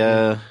at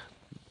the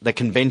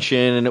convention,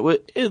 and it was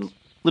a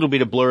little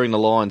bit of blurring the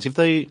lines.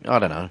 I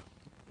don't know,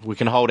 we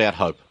can hold out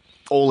hope.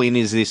 All In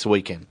is this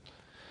weekend.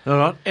 All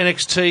right,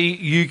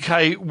 NXT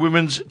UK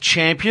Women's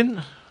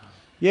Champion.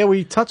 Yeah,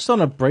 we touched on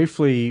it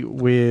briefly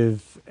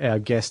with our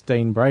guest,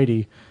 Dean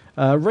Brady.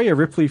 Rhea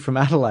Ripley from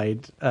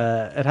Adelaide.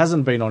 It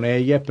hasn't been on air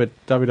yet, but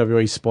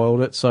WWE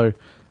spoiled it, so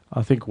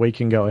I think we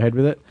can go ahead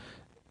with it.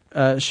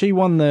 She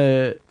won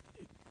the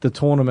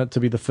tournament to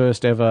be the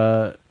first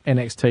ever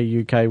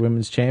NXT UK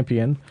Women's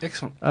Champion.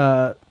 Excellent.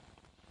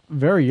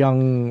 Very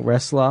young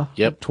wrestler.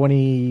 Yep.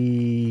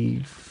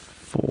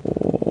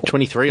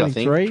 23, I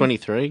think.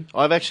 23.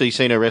 I've actually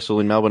seen her wrestle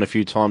in Melbourne a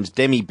few times.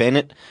 Demi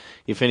Bennett,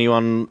 if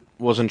anyone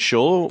wasn't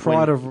sure.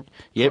 Prior to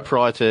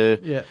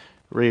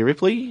Rhea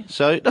Ripley.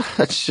 So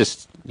that's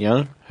just,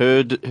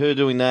 her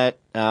doing that.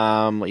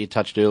 What you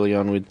touched earlier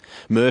on with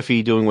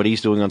Murphy doing what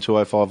he's doing on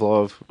 205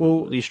 Live.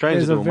 Well, the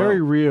Australians there's are a doing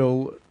very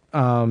real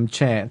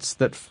chance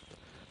that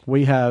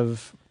we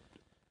have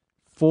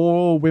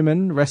 4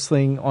 women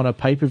wrestling on a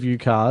pay-per-view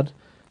card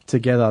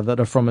together that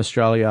are from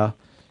Australia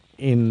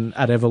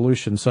at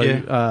Evolution.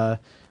 So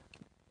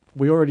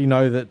we already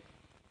know that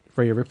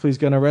Rhea Ripley's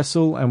going to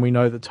wrestle, and we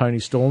know that Toni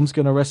Storm's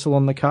going to wrestle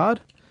on the card.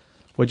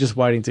 We're just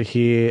waiting to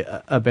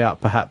hear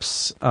about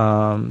perhaps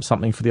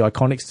something for the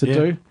Iconics to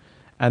do.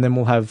 And then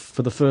we'll have,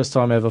 for the first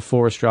time ever,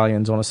 4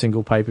 Australians on a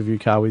single pay-per-view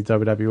card with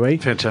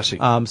WWE. Fantastic.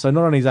 So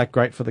not only is that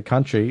great for the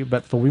country,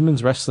 but for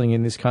women's wrestling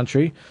in this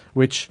country,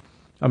 which,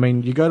 I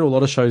mean, you go to a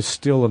lot of shows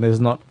still and there's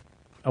not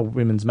a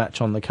women's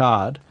match on the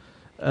card,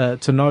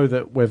 to know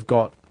that we've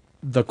got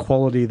the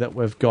quality that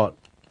we've got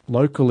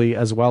locally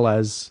as well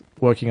as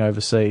working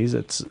overseas,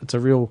 it's a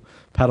real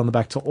pat on the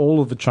back to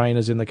all of the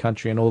trainers in the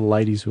country and all the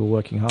ladies who are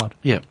working hard.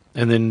 Yeah,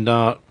 and then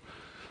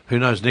who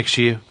knows, next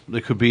year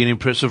there could be an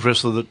impressive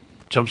wrestler that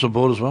jumps on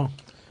board as well.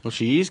 Well,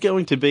 she is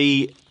going to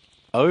be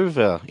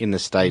over in the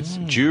States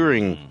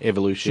during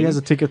Evolution. She has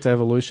a ticket to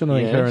Evolution.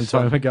 I think her and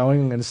Tom are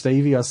going, and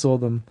Stevie, I saw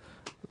them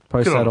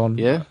post that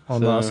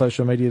on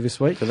social media this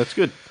week. So that's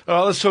good. All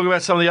right, let's talk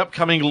about some of the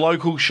upcoming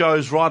local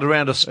shows right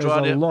around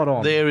Australia. There's a lot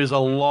on. There is a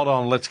lot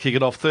on. Let's kick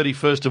it off.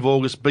 31st of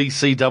August,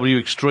 BCW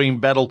Extreme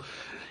Battle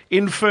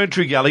in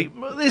Ferntree Gully.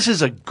 This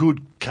is a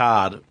good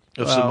card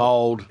of some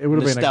old It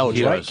would have been a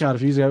great card a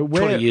few years ago.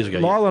 20 years ago.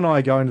 Lyle and I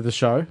are going to the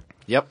show.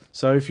 Yep.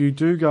 So if you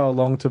do go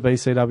along to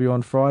BCW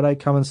on Friday,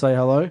 come and say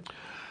hello.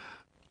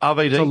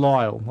 RVD. To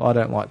Lyle. I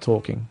don't like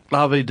talking.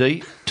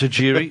 RVD,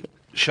 Tajiri,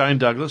 Shane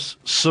Douglas,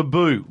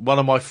 Sabu, one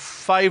of my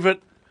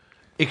favourite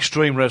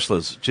extreme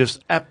wrestlers.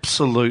 Just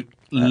absolute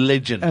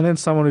legend. And then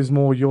someone who's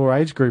more your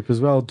age group as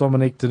well,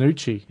 Dominic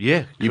DiNucci.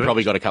 Yeah. You correct.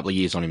 probably got a couple of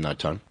years on him, though,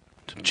 Tone.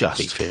 Just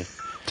be fair.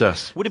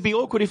 Just. Would it be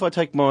awkward if I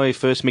take my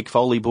first Mick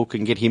Foley book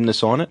and get him to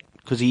sign it?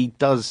 Because he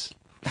does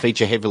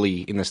feature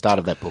heavily in the start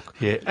of that book.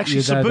 Yeah.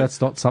 Actually,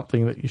 that's not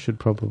something that you should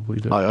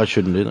probably do. I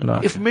shouldn't do that. No.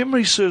 If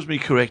memory serves me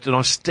correct, and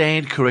I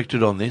stand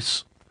corrected on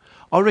this,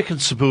 I reckon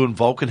Sabu and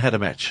Vulcan had a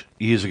match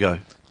years ago.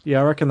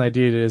 Yeah, I reckon they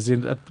did.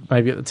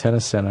 Maybe at the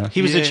tennis centre.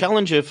 He was a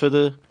challenger for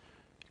the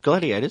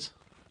Gladiators.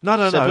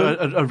 No,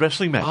 Sabu? a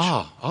wrestling match.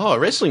 Oh, a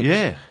wrestling.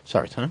 Yeah.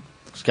 Sorry, Tone.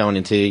 It's going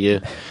into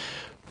your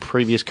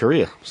previous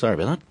career. Sorry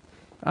about that.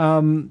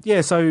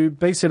 So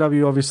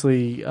BCW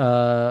obviously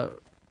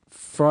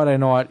Friday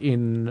night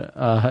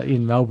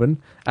in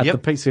Melbourne at the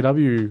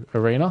PCW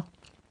Arena,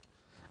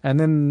 and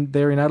then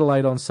they're in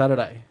Adelaide on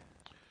Saturday.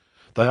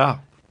 They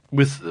are.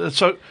 With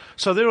so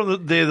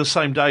they're the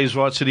same day as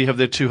Right City have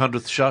their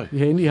 200th show.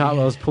 Yeah, Indy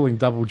Hartwell's pulling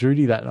double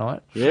duty that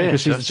night. Yeah,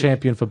 because she's the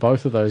champion for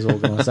both of those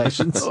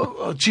organisations.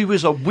 Gee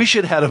whiz, I wish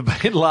it had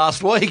been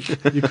last week.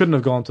 You couldn't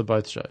have gone to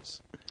both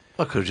shows.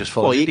 I could have just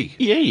followed Indy.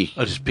 Yeah.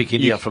 I just pick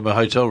Indy up from a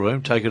hotel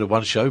room, take her to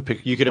one show.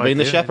 You could have been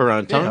the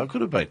chaperone, Tom. Yeah, I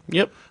could have been.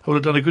 Yep. I would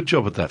have done a good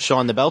job at that.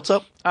 Shine the belts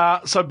up.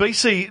 So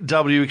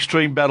BCW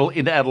Extreme Battle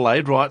in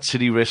Adelaide, Right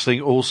City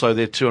Wrestling, also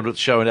their 200th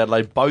show in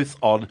Adelaide, both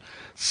on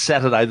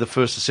Saturday, the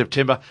 1st of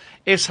September.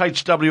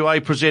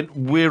 SHWA present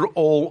We're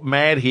All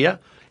Mad Here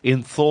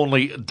in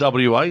Thornley,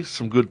 WA.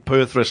 Some good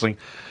Perth wrestling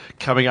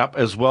coming up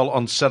as well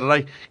on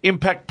Saturday.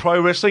 Impact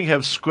Pro Wrestling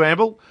have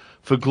Scramble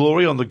for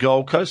Glory on the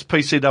Gold Coast.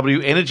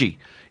 PCW Energy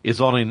is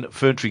on in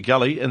Ferntree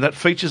Gully, and that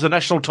features a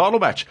national title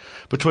match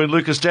between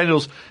Lucas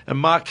Daniels and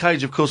Mark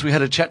Cage. Of course, we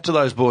had a chat to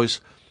those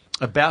boys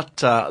about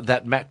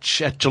that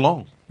match at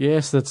Geelong.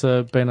 Yes, that's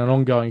been an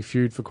ongoing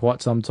feud for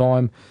quite some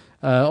time.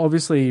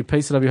 Obviously,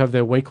 PCW have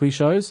their weekly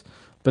shows,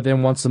 but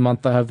then once a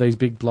month they have these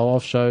big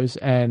blow-off shows,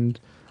 and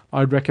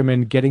I'd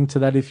recommend getting to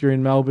that if you're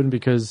in Melbourne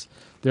because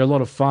they're a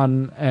lot of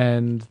fun,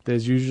 and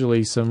there's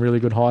usually some really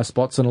good high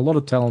spots and a lot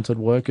of talented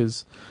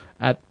workers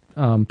at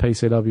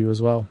PCW as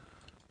well.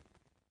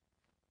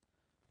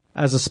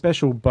 As a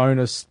special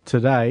bonus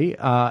today,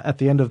 at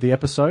the end of the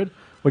episode,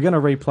 we're going to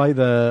replay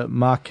the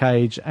Mark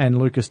Cage and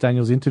Lucas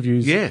Daniels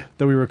interviews that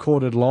we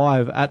recorded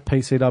live at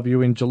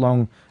PCW in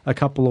Geelong a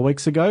couple of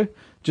weeks ago,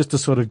 just to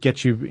sort of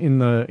get you in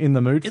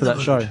the mood for that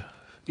show.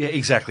 Yeah,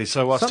 exactly.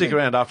 So stick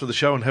around after the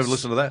show and have a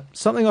listen to that.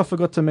 Something I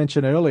forgot to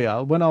mention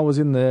earlier, when I was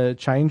in the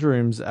change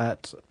rooms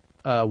at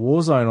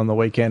Warzone on the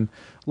weekend,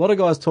 a lot of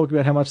guys talk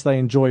about how much they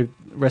enjoy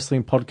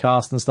wrestling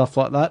podcasts and stuff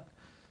like that.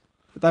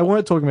 They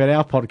weren't talking about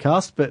our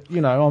podcast, but,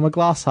 you know, I'm a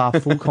glass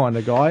half full kind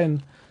of guy,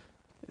 and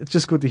it's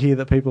just good to hear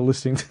that people are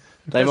listening.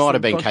 They might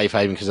have been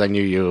kayfabing because they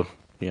knew you.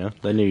 Yeah,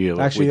 they knew you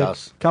were Actually, with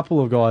us. A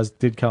couple of guys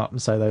did come up and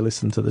say they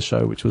listened to the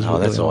show, which was really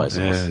that's nice. always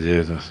nice.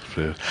 Yeah, that's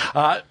fair.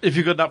 If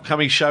you've got an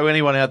upcoming show,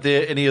 anyone out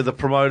there, any of the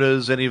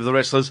promoters, any of the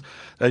wrestlers,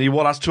 and you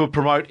want us to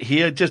promote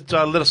here, just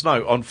let us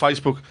know on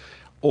Facebook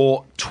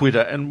or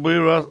Twitter. And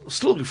we're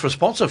still looking for a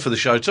sponsor for the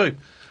show too.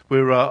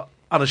 We're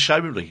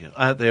unashamedly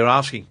out there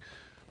asking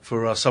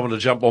for someone to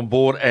jump on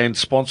board and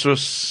sponsor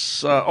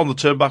us. On the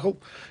Turnbuckle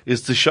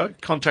is the show.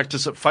 Contact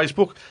us at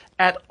Facebook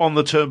at On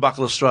the Turnbuckle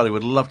Australia.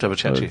 We'd love to have a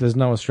chat to you. There's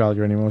no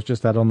Australia anymore. It's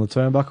just that On the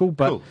Turnbuckle.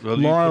 But cool. Well,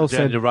 Lyle you put down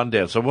said your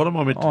rundown. So what am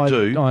I meant to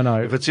do? I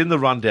know. If it's in the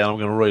rundown, I'm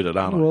going to read it,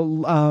 aren't I?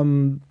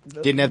 Well,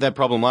 Didn't have that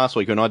problem last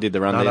week when I did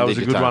the rundown. No, that was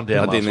a good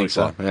rundown I didn't think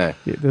last so. week,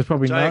 Yeah. there's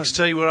probably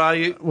JXT, where are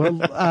you? Well,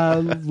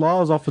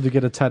 Lyle's offered to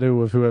get a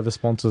tattoo of whoever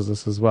sponsors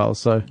us as well.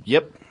 So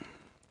Yep.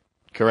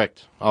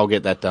 Correct. I'll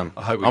get that done.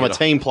 I'm a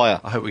team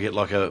player. I hope we get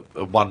like a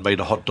 1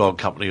 metre hot dog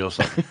company or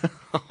something.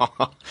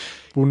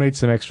 we'll need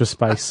some extra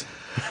space.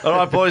 All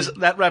right, boys,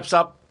 that wraps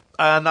up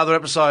another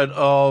episode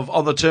of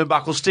On the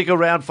Turnbuckle. Stick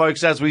around,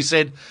 folks, as we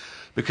said,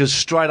 because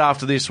straight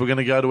after this, we're going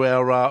to go to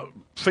our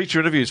feature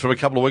interviews from a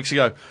couple of weeks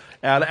ago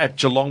out at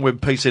Geelong, when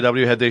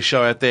PCW had their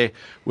show out there,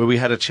 where we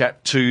had a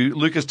chat to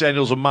Lucas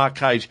Daniels and Mark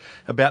Cage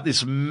about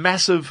this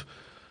massive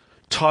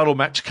title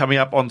match coming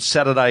up on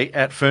Saturday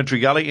at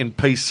Ferntree Gully in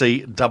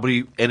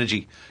PCW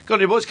Energy. Got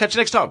any, boys? Catch you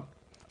next time.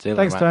 See you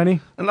later, Thanks, mate. Tony.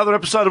 Another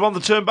episode of On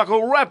the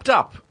Turnbuckle wrapped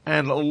up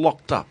and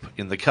locked up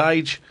in the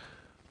cage.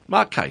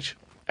 Mark Cage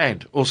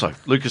and also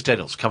Lucas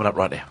Daniels coming up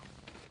right now.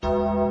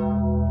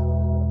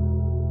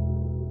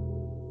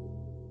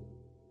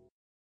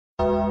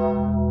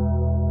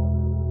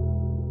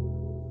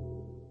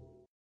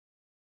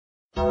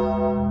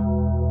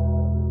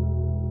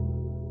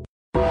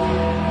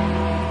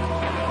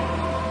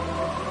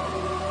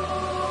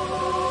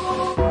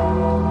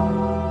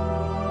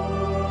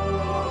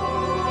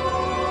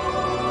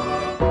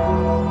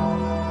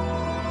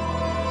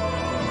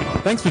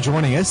 Thanks for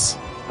joining us.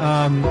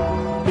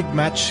 Big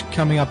match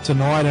coming up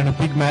tonight and a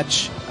big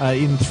match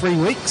in 3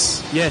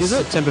 weeks. Yes, is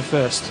it? September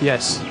 1st,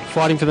 yes.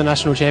 Fighting for the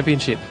national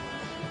championship.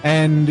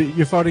 And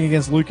you're fighting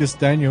against Lucas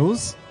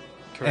Daniels.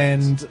 Correct.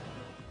 And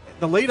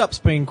the lead-up's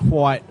been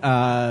quite...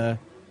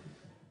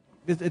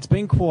 it's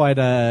been quite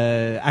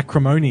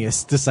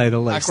acrimonious, to say the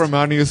least.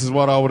 Acrimonious is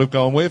what I would have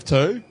gone with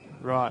too.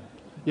 Right.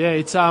 Yeah,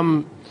 it's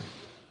I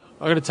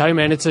got to tell you,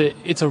 man, it's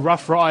a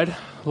rough ride.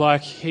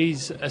 Like,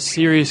 he's a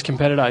serious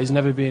competitor. I've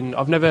never been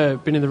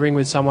in the ring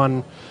with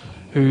someone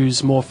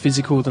who's more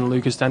physical than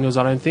Lucas Daniels,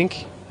 I don't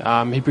think.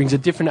 He brings a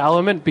different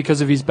element because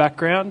of his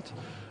background.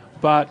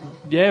 But,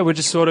 yeah, we're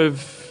just sort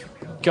of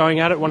going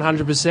at it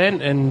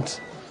 100%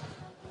 and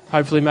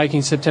hopefully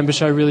making September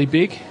show really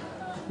big.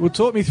 Well,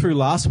 talk me through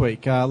last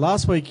week.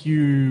 Last week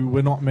you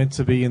were not meant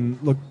to be in...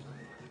 Look,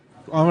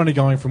 I'm only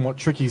going from what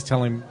Tricky's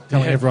telling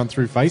everyone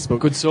through Facebook.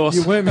 Good source.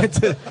 You weren't meant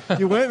to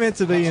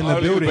be in the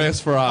Only the building.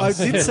 best for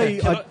us. I did see.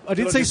 I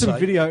did see some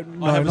video.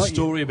 No, I have a not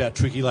story about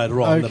Tricky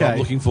later on that Okay. I'm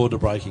looking forward to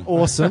breaking.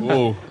 Awesome.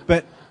 Whoa.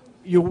 But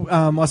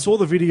I saw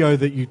the video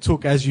that you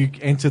took as you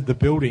entered the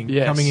building,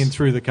 Yes. coming in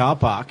through the car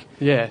park.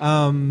 Yeah.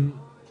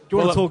 Do you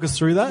want to talk us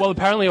through that? Well,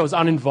 apparently I was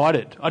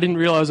uninvited. I didn't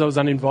realise I was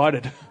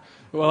uninvited.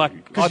 Well,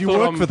 because you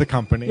work for the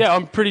company. Yeah, I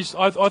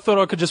thought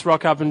I could just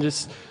rock up and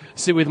just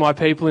sit with my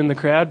people in the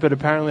crowd, but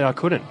apparently I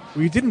couldn't.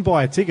 Well, you didn't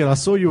buy a ticket. I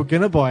saw you were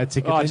going to buy a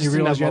ticket, I then just you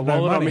didn't realised you have had my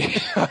no wallet on money.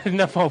 me. I didn't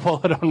have my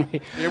wallet on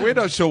me. Yeah, we're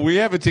not sure. We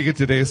have a ticket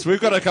to this.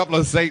 We've got a couple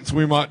of seats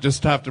we might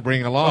just have to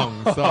bring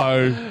along.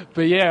 So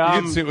But yeah,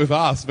 you can sit with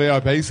us,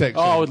 VIP section.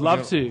 I would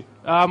love to.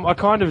 I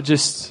kind of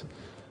just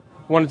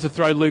wanted to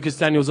throw Lucas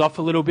Daniels off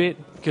a little bit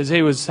because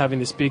he was having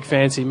this big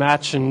fancy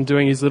match and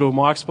doing his little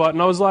mic spot,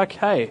 and I was like,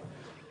 hey,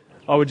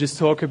 I would just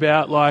talk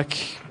about like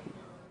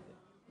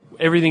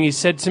everything he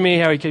said to me,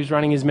 how he keeps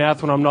running his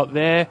mouth when I'm not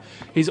there.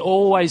 He's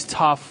always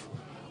tough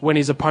when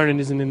his opponent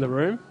isn't in the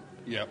room.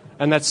 Yep.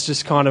 And that's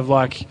just kind of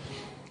like,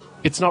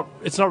 it's not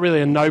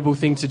really a noble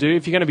thing to do.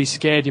 If you're going to be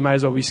scared, you may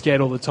as well be scared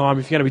all the time.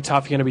 If you're going to be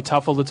tough, you're going to be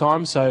tough all the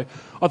time. So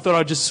I thought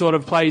I'd just sort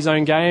of play his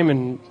own game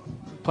and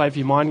play a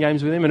few mind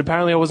games with him, and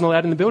apparently I wasn't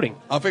allowed in the building.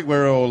 I think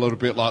we're all a little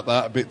bit like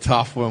that, a bit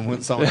tough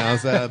when someone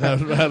else out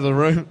of the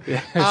room.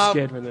 Yeah,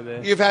 scared when they're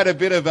there. You've had a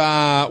bit of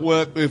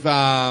work with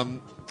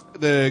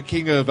the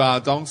King of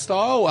Dong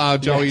Style,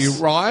 Joey Yes.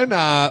 Ryan.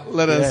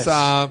 Let us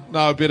Yes.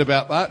 know a bit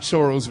about that.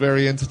 Sure, it was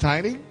very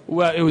entertaining.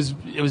 Well, it was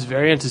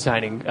very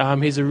entertaining.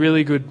 He's a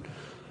really good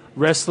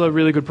wrestler,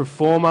 really good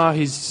performer.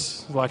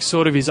 He's like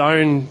sort of his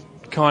own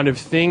kind of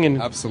thing, and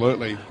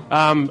Absolutely.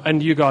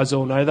 and you guys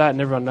all know that,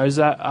 and everyone knows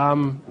that.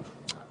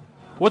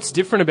 What's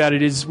different about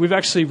it is we've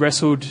actually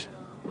wrestled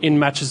in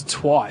matches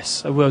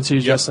twice at World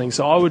Series Wrestling,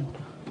 so I would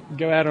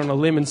go out on a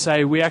limb and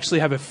say we actually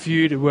have a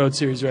feud at World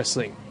Series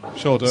Wrestling.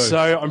 Sure do. So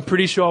I'm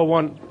pretty sure I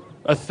want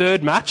a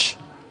third match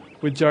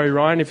with Joey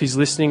Ryan if he's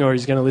listening or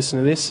he's going to listen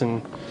to this,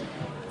 and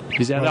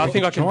he's out there. I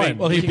think I can try beat. him.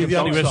 Well, he'd King be of the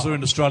only Dong wrestler Style.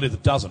 in Australia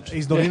that doesn't.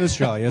 He's not in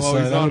Australia, Well,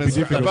 so he's that would be honest.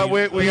 difficult.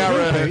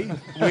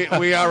 But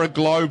we are a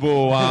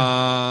global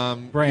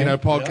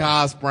Brand.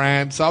 podcast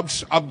brand. So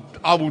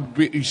I would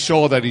be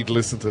sure that he'd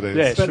listen to this.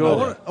 Yeah, But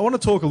sure. I want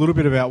to talk a little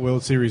bit about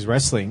World Series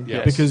Wrestling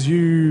Yes. because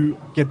you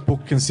get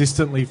booked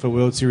consistently for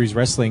World Series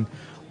Wrestling.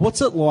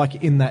 What's it like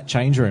in that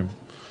change room?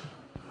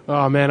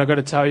 Oh man, I got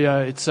to tell you,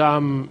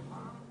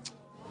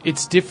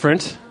 it's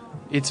different.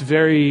 It's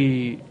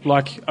very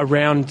like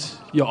around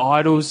your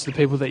idols, the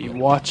people that you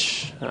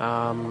watch.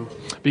 But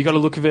you got to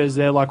look at it as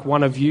they're like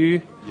one of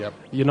you. Yep.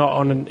 You're not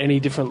on any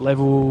different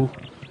level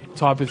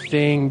type of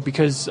thing,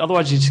 because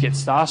otherwise you just get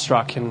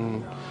starstruck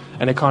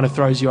and it kind of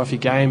throws you off your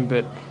game.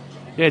 But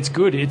yeah, it's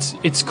good.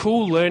 It's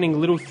cool learning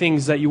little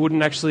things that you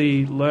wouldn't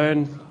actually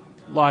learn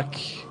like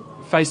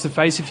face to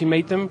face if you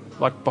meet them,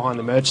 like behind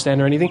the merch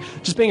stand or anything.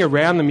 Just being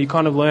around them, you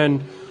kind of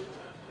learn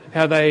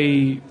how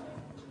they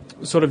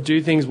sort of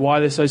do things, why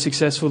they're so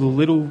successful, the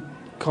little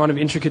kind of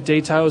intricate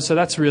details. So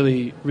that's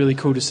really, really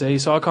cool to see.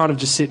 So I kind of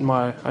just sit in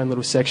my own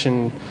little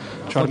section,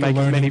 try to like a make as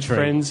many learning tree.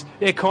 friends.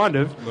 Yeah, kind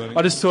of.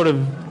 I just sort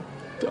of,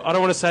 I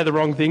don't want to say the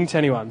wrong thing to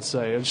anyone,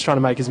 so I'm just trying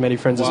to make as many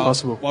friends as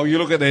possible. Well, you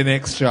look at their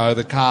next show.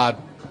 The card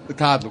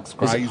looks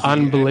crazy. It's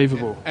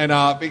unbelievable. And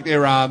I think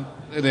they're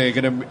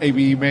going to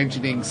be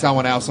mentioning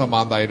someone else on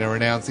Monday. They're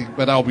announcing,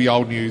 but that'll be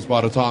old news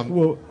by the time.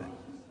 Well,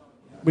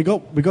 we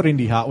got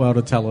Indy Hartwell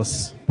to tell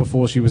us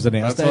before she was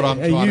announced. That's what I'm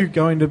Are trying you to-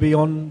 going to be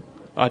on?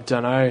 I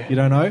don't know. You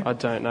don't know? I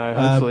don't know,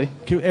 hopefully.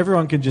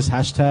 Everyone can just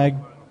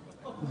hashtag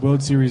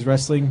World Series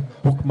Wrestling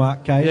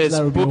bookmark Cage. Yes,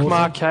 That would be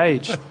bookmark awesome.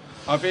 Cage.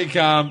 I think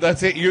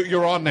that's it.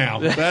 You're on now.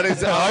 That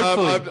is.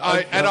 Hopefully.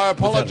 I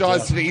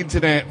apologise to the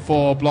internet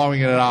for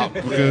blowing it up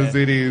because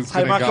it is. Hey,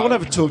 gonna Mark, go. I want to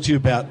have a talk to you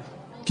about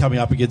coming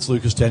up against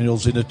Lucas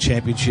Daniels in a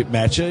championship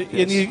match.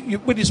 And you,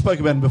 when you spoke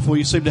about him before,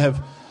 you seem to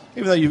have,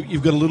 even though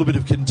you've got a little bit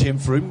of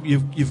contempt for him,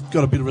 you've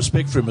got a bit of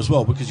respect for him as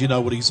well because you know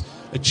what he's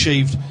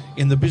achieved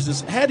in the business.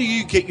 How do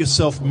you get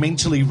yourself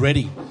mentally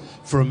ready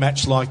for a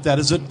match like that?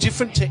 Is it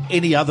different to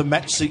any other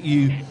match that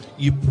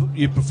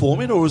you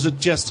perform in, or is it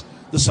just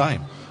the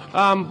same?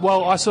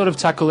 Well, I sort of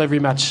tackle every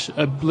match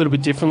a little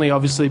bit differently,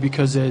 obviously,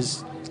 because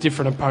there's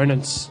different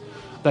opponents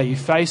that you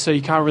face, so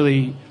you can't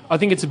really... I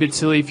think it's a bit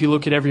silly if you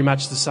look at every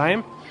match the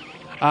same.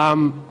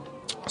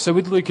 So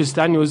with Lucas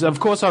Daniels, of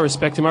course I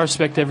respect him. I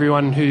respect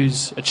everyone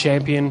who's a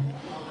champion.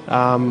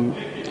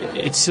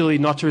 It's silly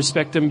not to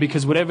respect them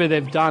because whatever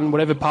they've done,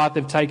 whatever path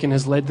they've taken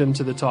has led them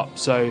to the top.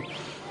 So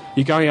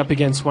you're going up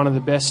against one of the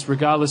best,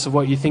 regardless of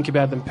what you think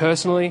about them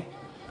personally.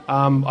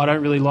 I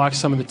don't really like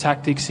some of the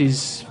tactics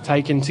he's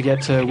taken to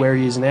get to where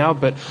he is now,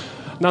 but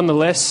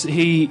nonetheless,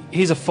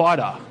 he's a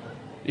fighter.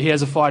 He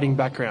has a fighting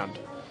background.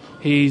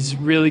 He's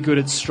really good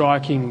at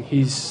striking.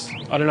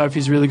 I don't know if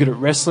he's really good at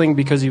wrestling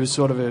because he was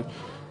sort of a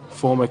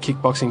former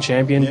kickboxing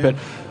champion, but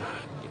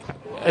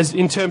as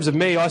in terms of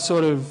me, I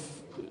sort of,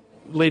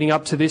 leading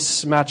up to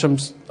this match,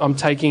 I'm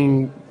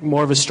taking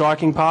more of a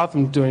striking path.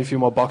 I'm doing a few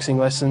more boxing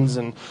lessons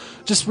and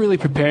just really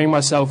preparing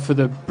myself for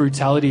the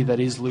brutality that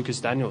is Lucas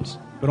Daniels.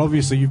 But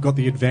obviously, you've got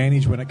the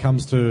advantage when it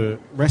comes to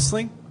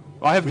wrestling.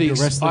 I have With your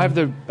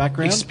wrestling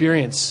background?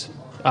 experience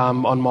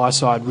on my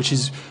side, which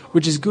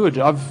is good.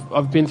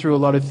 I've been through a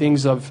lot of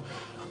things. I've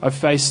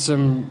faced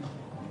some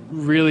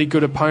really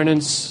good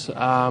opponents.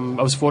 I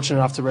was fortunate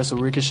enough to wrestle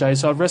Ricochet,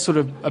 so I've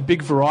wrestled a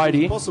big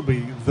variety.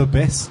 Possibly the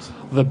best.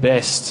 The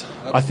best.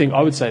 I think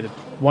I would say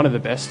one of the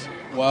best.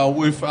 Well,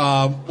 with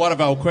one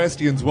of our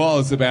questions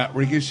was about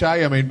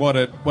Ricochet. I mean, what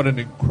an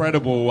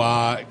incredible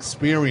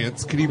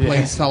experience. Can you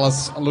please tell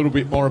us a little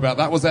bit more about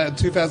that? Was that in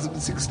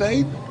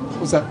 2016?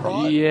 Was that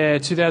right? Yeah,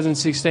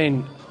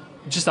 2016.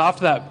 Just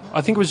after that,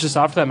 I think it was just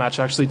after that match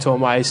I actually tore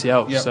my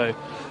ACL. Yep.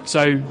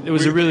 So it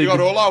was a really got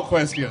good... all our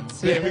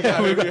questions. There we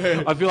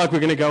go. I feel like we're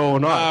going to go all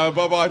night.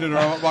 I did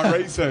my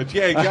research.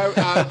 Yeah, go.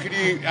 Could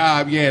you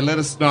let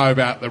us know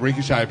about the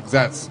Ricochet, because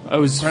that's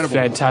incredible.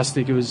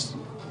 Fantastic. It was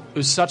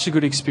such a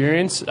good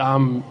experience.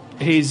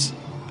 He's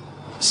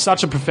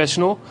such a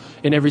professional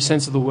in every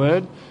sense of the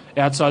word,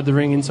 outside the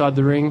ring, inside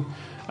the ring.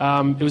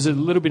 It was a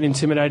little bit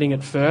intimidating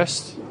at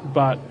first,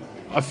 but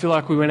I feel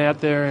like we went out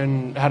there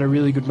and had a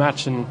really good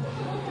match, and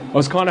I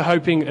was kind of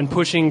hoping and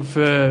pushing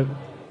for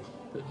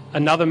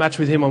another match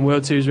with him on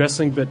World Series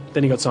Wrestling, but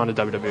then he got signed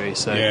to WWE,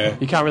 so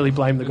you can't really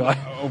blame the guy.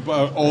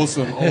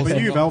 Awesome.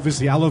 But you've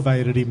obviously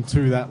elevated him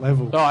to that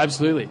level. Oh,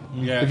 absolutely.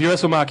 Yeah. If you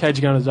wrestle Mark Cage,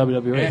 you're going to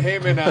WWE. Yeah,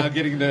 him and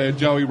getting the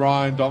Joey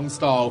Ryan Dong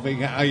style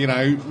thing,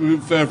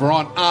 further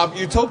on.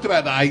 You talked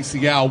about the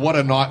ACL. What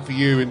a night for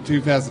you in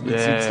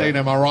 2016.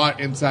 Am I right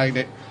in saying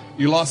that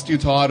you lost your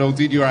title,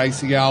 did your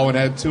ACL, and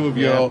had two of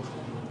your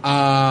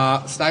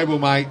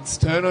stablemates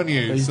turn on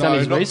you? He's done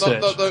his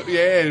research.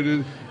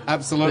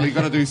 Absolutely.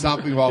 Got to do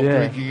something while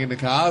drinking in the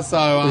car. So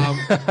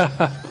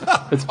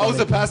I was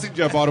a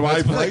passenger, by the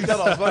way. Please.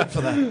 I was waiting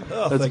for that.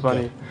 Oh, That's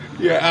funny.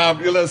 Yeah,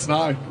 you let us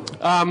know.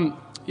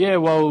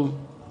 Well,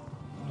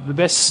 the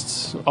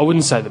best, I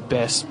wouldn't say the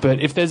best, but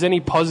if there's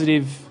any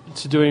positive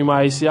to doing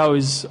my ACL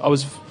is I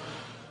was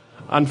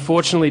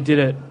unfortunately did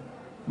it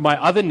my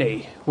other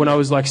knee when I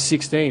was like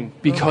 16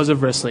 because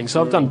of wrestling.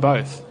 So I've done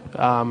both.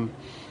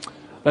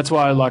 That's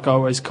why I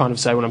always kind of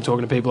say when I'm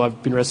talking to people,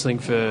 I've been wrestling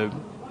for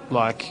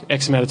like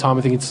X amount of time.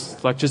 I think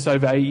it's like just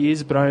over 8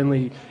 years, but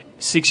only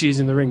 6 years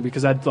in the ring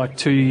because I had like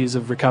 2 years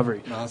of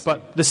recovery. Nice.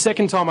 But the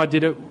second time I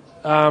did it,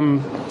 I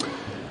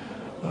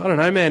don't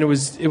know, man. It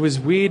was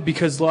weird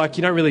because like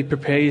you don't really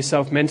prepare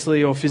yourself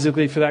mentally or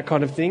physically for that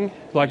kind of thing.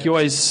 Like you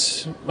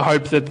always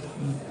hope that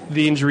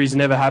the injuries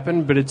never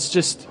happen, but it's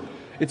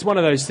one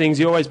of those things.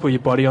 You always put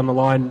your body on the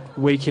line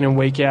week in and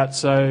week out.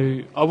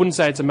 So I wouldn't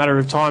say it's a matter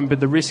of time,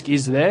 but the risk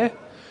is there.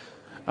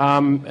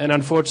 And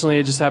unfortunately,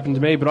 it just happened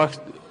to me. But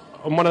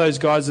I'm one of those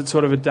guys that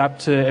sort of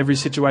adapt to every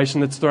situation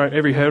that's thrown,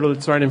 every hurdle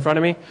that's thrown in front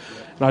of me.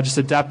 And I just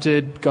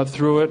adapted, got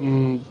through it,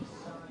 and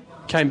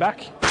came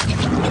back.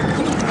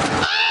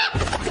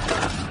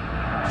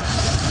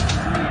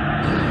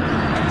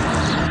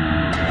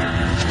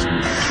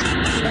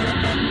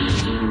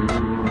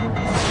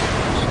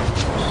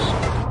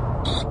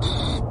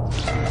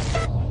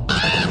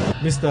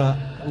 Mr.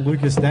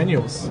 Lucas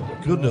Daniels.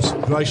 Goodness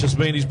gracious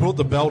me, he's brought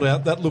the belt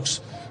out. That looks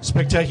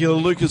spectacular,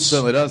 Lucas.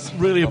 Certainly does.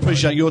 Really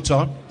appreciate your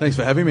time. Thanks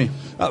for having me.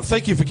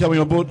 Thank you for coming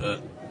on board.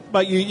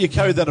 Mate, you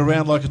carry that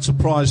around like it's a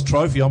prize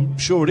trophy. I'm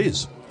sure it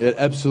is. It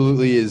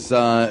absolutely is.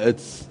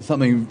 It's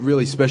something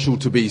really special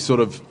to be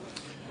sort of...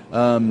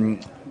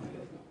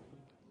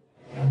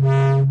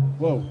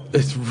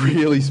 It's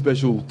really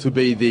special to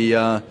be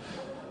the...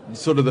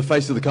 sort of the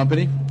face of the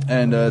company,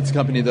 and it's a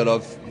company that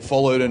I've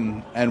followed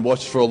and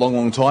watched for a long,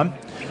 long time,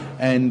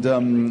 and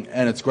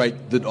it's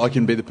great that I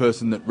can be the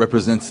person that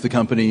represents the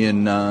company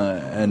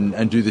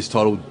and do this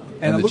title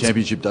and the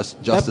championship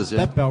justice.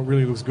 That belt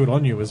really looks good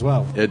on you as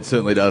well. It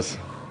certainly does.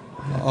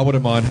 I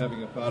wouldn't mind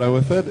having a photo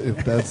with it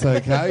if that's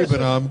okay,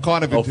 but I'm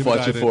kind of intimidated.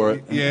 I'll fight you for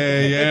it.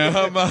 Yeah.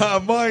 I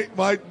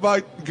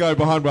might go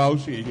behind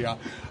Welshie here.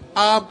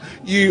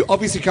 You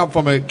obviously come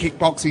from a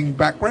kickboxing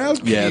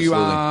background. Can you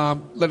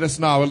let us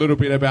know a little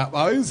bit about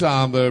those?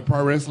 The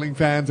pro wrestling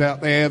fans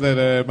out there that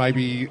are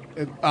maybe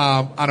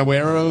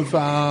unaware of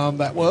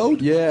that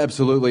world? Yeah,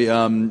 absolutely.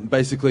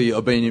 Basically,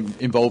 I've been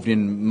involved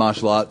in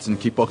martial arts and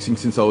kickboxing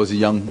since I was a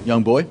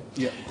young boy.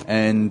 Yeah.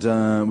 And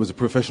was a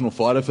professional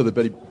fighter for the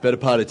better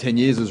part of 10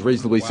 years. Was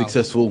reasonably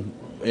successful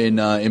in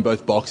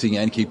both boxing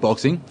and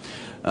kickboxing.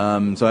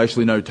 So I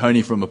actually know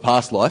Tony from a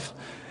past life.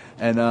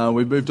 And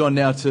we've moved on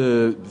now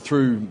through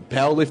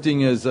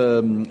powerlifting as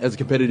a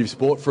competitive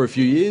sport for a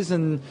few years,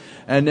 and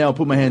now I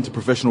put my hand to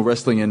professional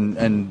wrestling,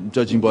 and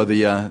judging by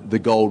the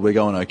gold, we're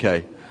going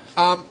okay.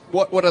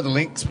 What are the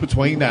links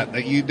between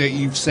that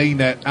you've seen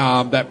that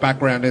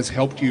background has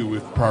helped you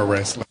with pro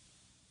wrestling?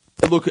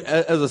 Look,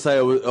 as I say,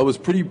 I was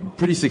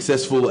pretty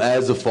successful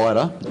as a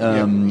fighter.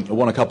 I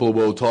won a couple of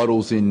world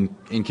titles in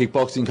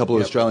kickboxing, a couple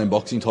of Australian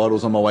boxing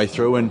titles on my way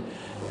through,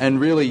 and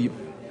really,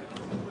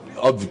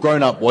 I've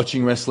grown up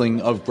watching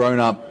wrestling. I've grown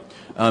up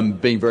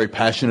being very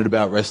passionate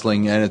about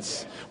wrestling, and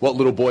it's what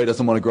little boy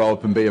doesn't want to grow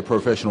up and be a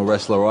professional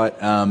wrestler, right?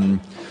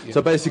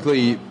 So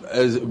basically,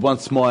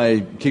 once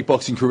my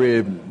kickboxing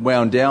career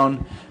wound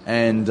down,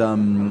 and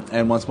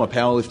once my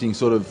powerlifting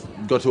sort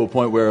of got to a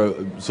point where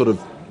I sort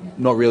of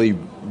not really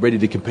ready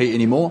to compete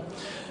anymore,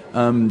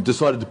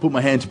 decided to put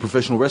my hand to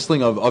professional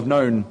wrestling. I've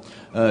known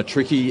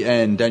Tricky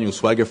and Daniel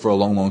Swagger for a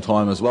long, long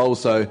time as well,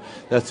 so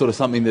that's sort of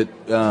something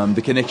that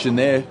the connection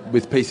there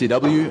with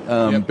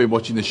PCW. Been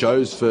watching the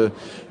shows for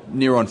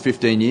near on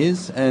 15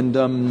 years, and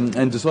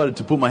decided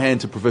to put my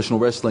hand to professional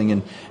wrestling.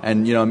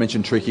 And I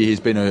mentioned Tricky. He's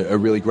been a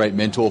really great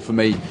mentor for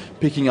me,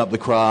 picking up the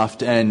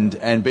craft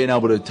and being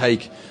able to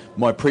take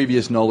my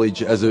previous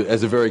knowledge as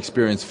a very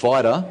experienced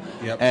fighter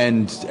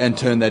and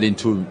turn that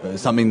into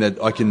something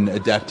that I can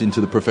adapt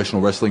into the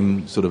professional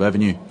wrestling sort of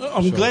avenue.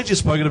 I'm glad you've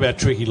spoken about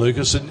Tricky,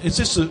 Lucas, and is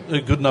this a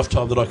good enough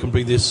time that I can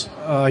bring this?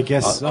 I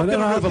guess. I've got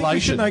a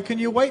revelation. Can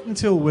you wait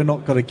until we're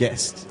not got a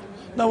guest?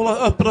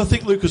 No, but I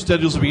think Lucas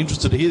Daniels will be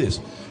interested to hear this.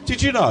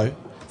 Did you know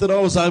that I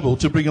was able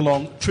to bring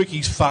along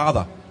Tricky's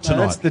father tonight?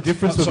 No, that's the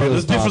Difference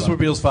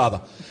Mobile's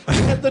father.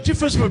 The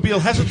Difference Mobile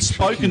hasn't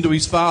spoken to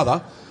his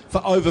father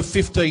for over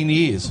 15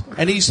 years,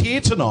 and he's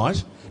here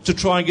tonight to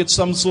try and get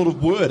some sort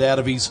of word out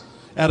of his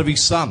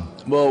son.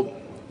 Well,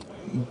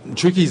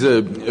 Tricky's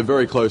a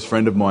very close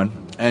friend of mine,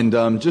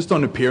 and just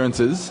on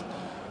appearances,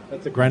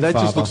 that's a grandfather.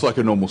 That just looks like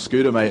a normal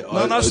scooter, mate.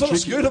 No, it's not a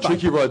scooter, mate.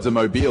 Tricky rides a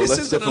mobile.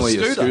 That's definitely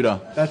a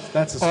scooter. That's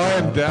a scooter. I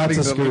am doubting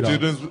the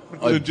legitimacy.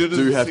 I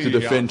do have to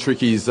defend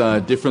Tricky's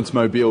Difference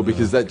Mobile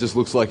because that just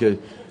looks like a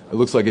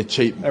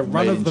cheap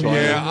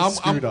run-of-the-mill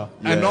scooter.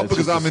 And not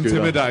because I'm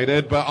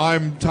intimidated, but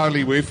I'm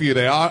totally with you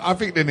there. I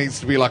think there needs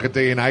to be like a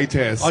DNA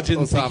test. I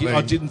didn't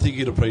think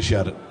you'd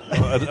appreciate it.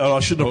 I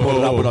shouldn't have brought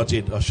it up when I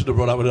did.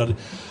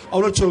 I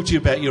want to talk to you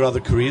about your other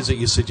careers that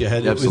you said you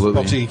had with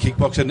boxing and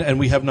kickboxing, and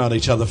we have known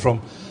each other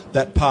from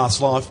that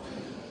past life.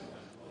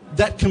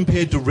 That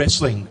compared to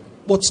wrestling,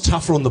 what's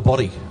tougher on the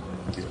body?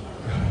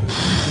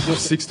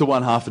 6 to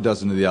 1, half a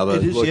dozen to the other.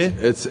 It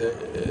is, It's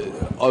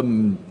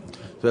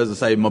so as I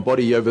say, my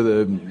body over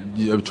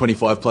the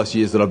 25 plus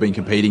years that I've been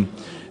competing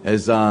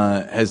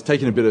has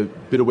taken a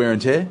bit of wear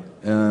and tear.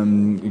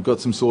 Got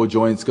some sore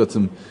joints, got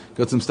some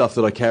stuff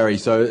that I carry.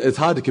 So it's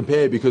hard to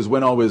compare because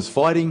when I was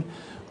fighting,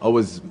 I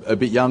was a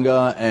bit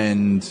younger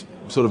and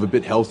sort of a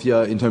bit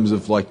healthier in terms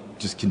of like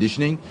just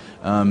conditioning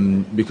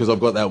because I've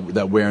got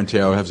that wear and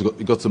tear. I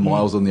have got some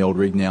miles on the old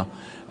rig now.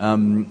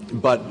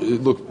 But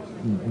look,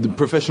 the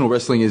professional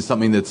wrestling is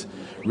something that's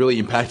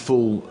really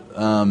impactful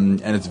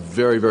and it's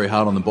very, very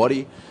hard on the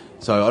body.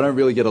 So I don't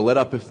really get a let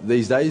up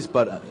these days,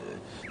 but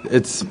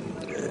it's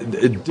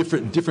a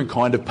different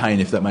kind of pain,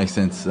 if that makes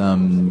sense.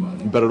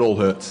 But it all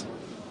hurts.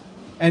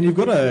 And you've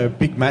got a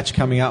big match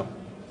coming up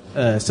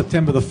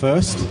September the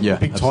 1st. Yeah,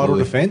 big title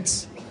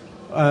defence.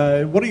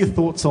 What are your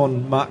thoughts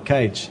on Mark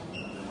Cage?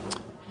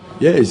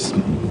 Yeah,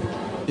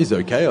 he's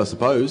okay, I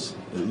suppose.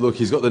 Look,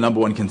 he's got the number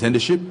one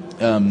contendership.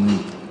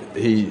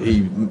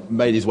 He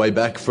made his way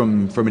back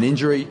from an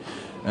injury.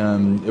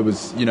 It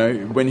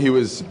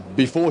was,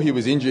 before he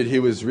was injured, he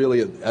was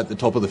really at the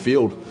top of the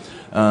field.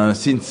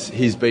 Since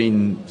he's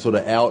been sort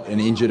of out and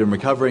injured and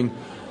recovering,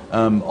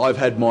 I've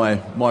had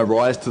my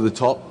rise to the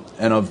top,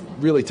 and I've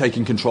really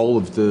taken control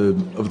of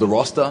the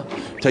roster,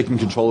 taken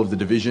control of the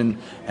division,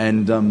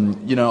 and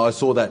I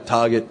saw that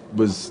target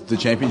was the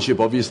championship,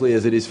 obviously,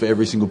 as it is for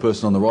every single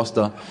person on the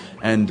roster,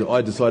 and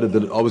I decided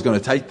that I was going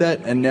to take that,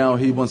 and now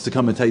he wants to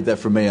come and take that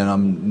from me, and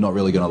I'm not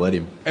really going to let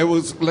him. It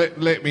was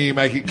let me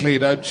make it clear,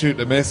 don't shoot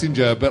the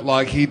messenger, but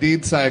like he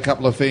did say a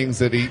couple of things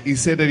that he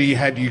said that he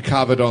had you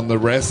covered on the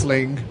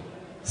wrestling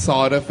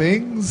side of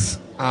things.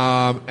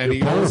 And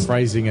You're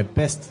paraphrasing at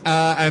best.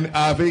 And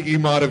I think he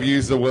might have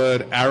used the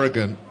word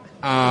arrogant.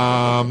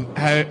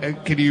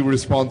 Can you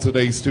respond to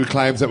these two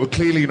claims that were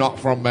clearly not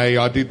from me?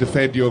 I did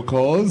defend your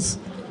cause.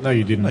 No,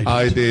 you didn't.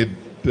 I did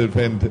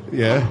defend,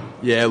 yeah.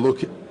 Yeah,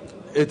 look,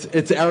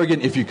 it's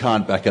arrogant if you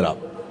can't back it up.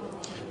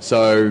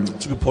 So,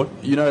 that's a good point.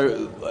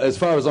 As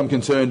far as I'm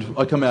concerned,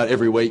 I come out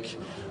every week.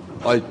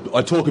 I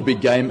talk a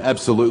big game,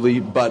 absolutely,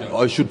 but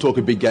I should talk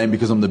a big game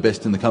because I'm the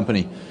best in the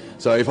company.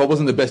 So if I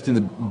wasn't the best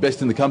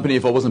in the company,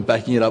 if I wasn't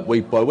backing it up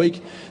week by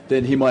week,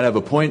 then he might have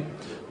a point.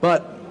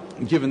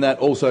 But given that,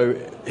 also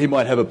he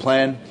might have a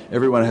plan.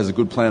 Everyone has a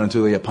good plan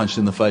until they get punched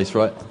in the face,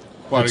 right?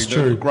 Well, that's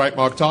true. Great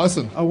Mike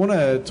Tyson. I want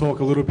to talk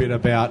a little bit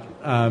about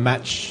a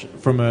match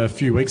from a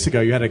few weeks ago.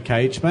 You had a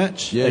cage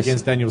match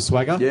against Daniel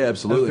Swagger. Yeah,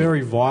 absolutely. A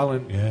very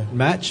violent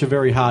match, a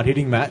very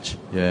hard-hitting match.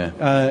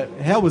 Yeah.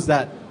 How was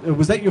that?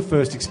 Was that your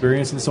first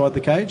experience inside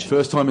the cage?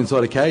 First time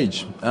inside a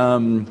cage.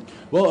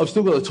 Well, I've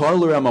still got a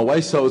title around my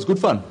waist, so it was good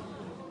fun.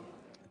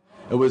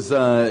 It was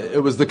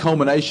the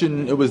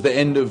culmination. It was the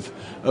end of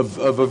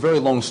a very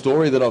long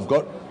story that I've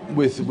got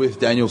with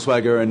Daniel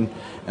Swagger, and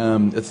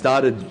it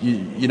started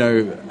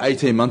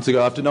 18 months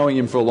ago. After knowing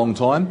him for a long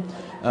time,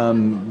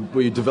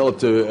 we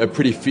developed a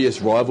pretty fierce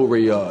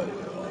rivalry.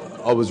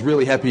 I was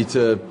really happy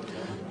to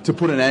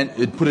put an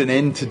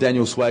end to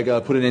Daniel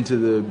Swagger, put an end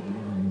to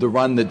the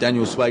run that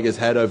Daniel Swagger's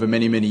had over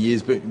many, many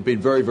years, but been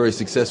very, very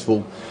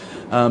successful.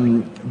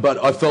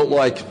 But I felt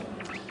like,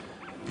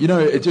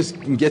 it just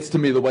gets to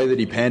me the way that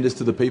he panders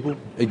to the people.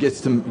 It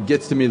gets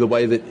to me the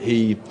way that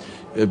he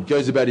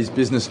goes about his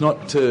business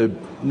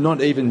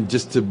not even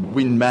just to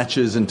win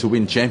matches and to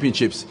win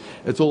championships.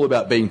 It's all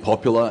about being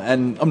popular,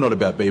 and I'm not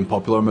about being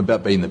popular. I'm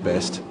about being the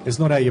best. It's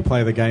not how you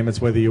play the game;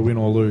 it's whether you win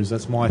or lose.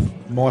 That's my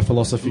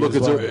philosophy. Look,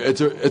 as well.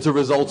 it's a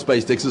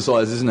results-based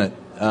exercise, isn't it?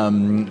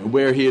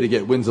 We're here to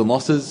get wins and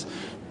losses.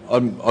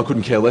 I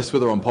couldn't care less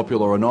whether I'm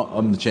popular or not.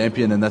 I'm the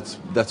champion, and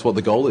that's what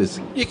the goal is.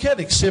 You can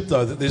accept,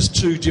 though, that there's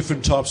two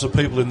different types of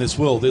people in this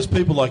world. There's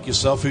people like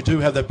yourself who do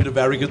have that bit of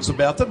arrogance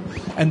about them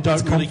and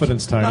don't really...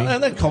 confidence, Tony.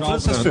 And that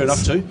confidence, that's fair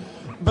enough too.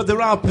 But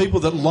there are people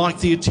that like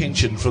the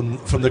attention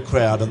from the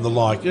crowd and the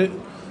like.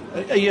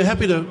 Are you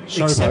happy to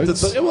accept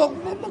that? Well,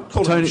 I'm not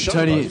calling them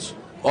showboats.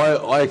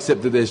 I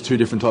accept that there's two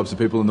different types of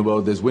people in the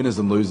world. There's winners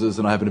and losers,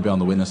 and I happen to be on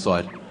the winner's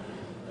side.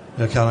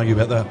 I can't argue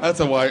about that. That's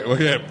a way.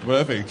 Well, yeah,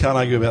 perfect. Can't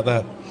argue about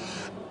that.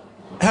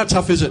 How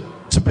tough is it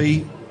to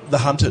be the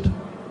hunted?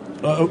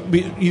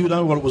 You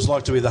know what it was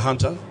like to be the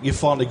hunter. You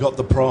finally got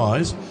the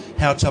prize.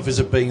 How tough is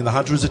it being the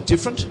hunter? Is it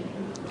different?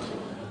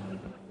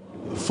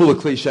 Full of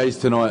cliches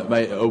tonight,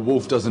 mate. A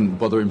wolf doesn't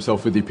bother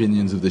himself with the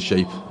opinions of the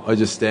sheep. I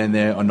just stand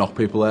there, I knock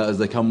people out as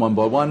they come one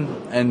by one,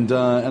 and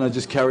I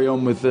just carry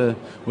on with the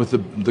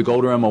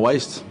gold around my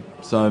waist.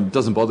 So it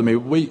doesn't bother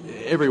me.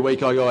 Every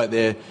week I go out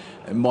there.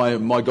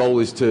 My goal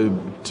is to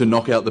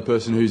knock out the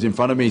person who's in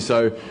front of me.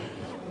 So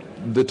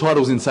the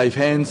title's in safe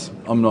hands.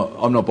 I'm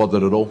not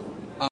bothered at all.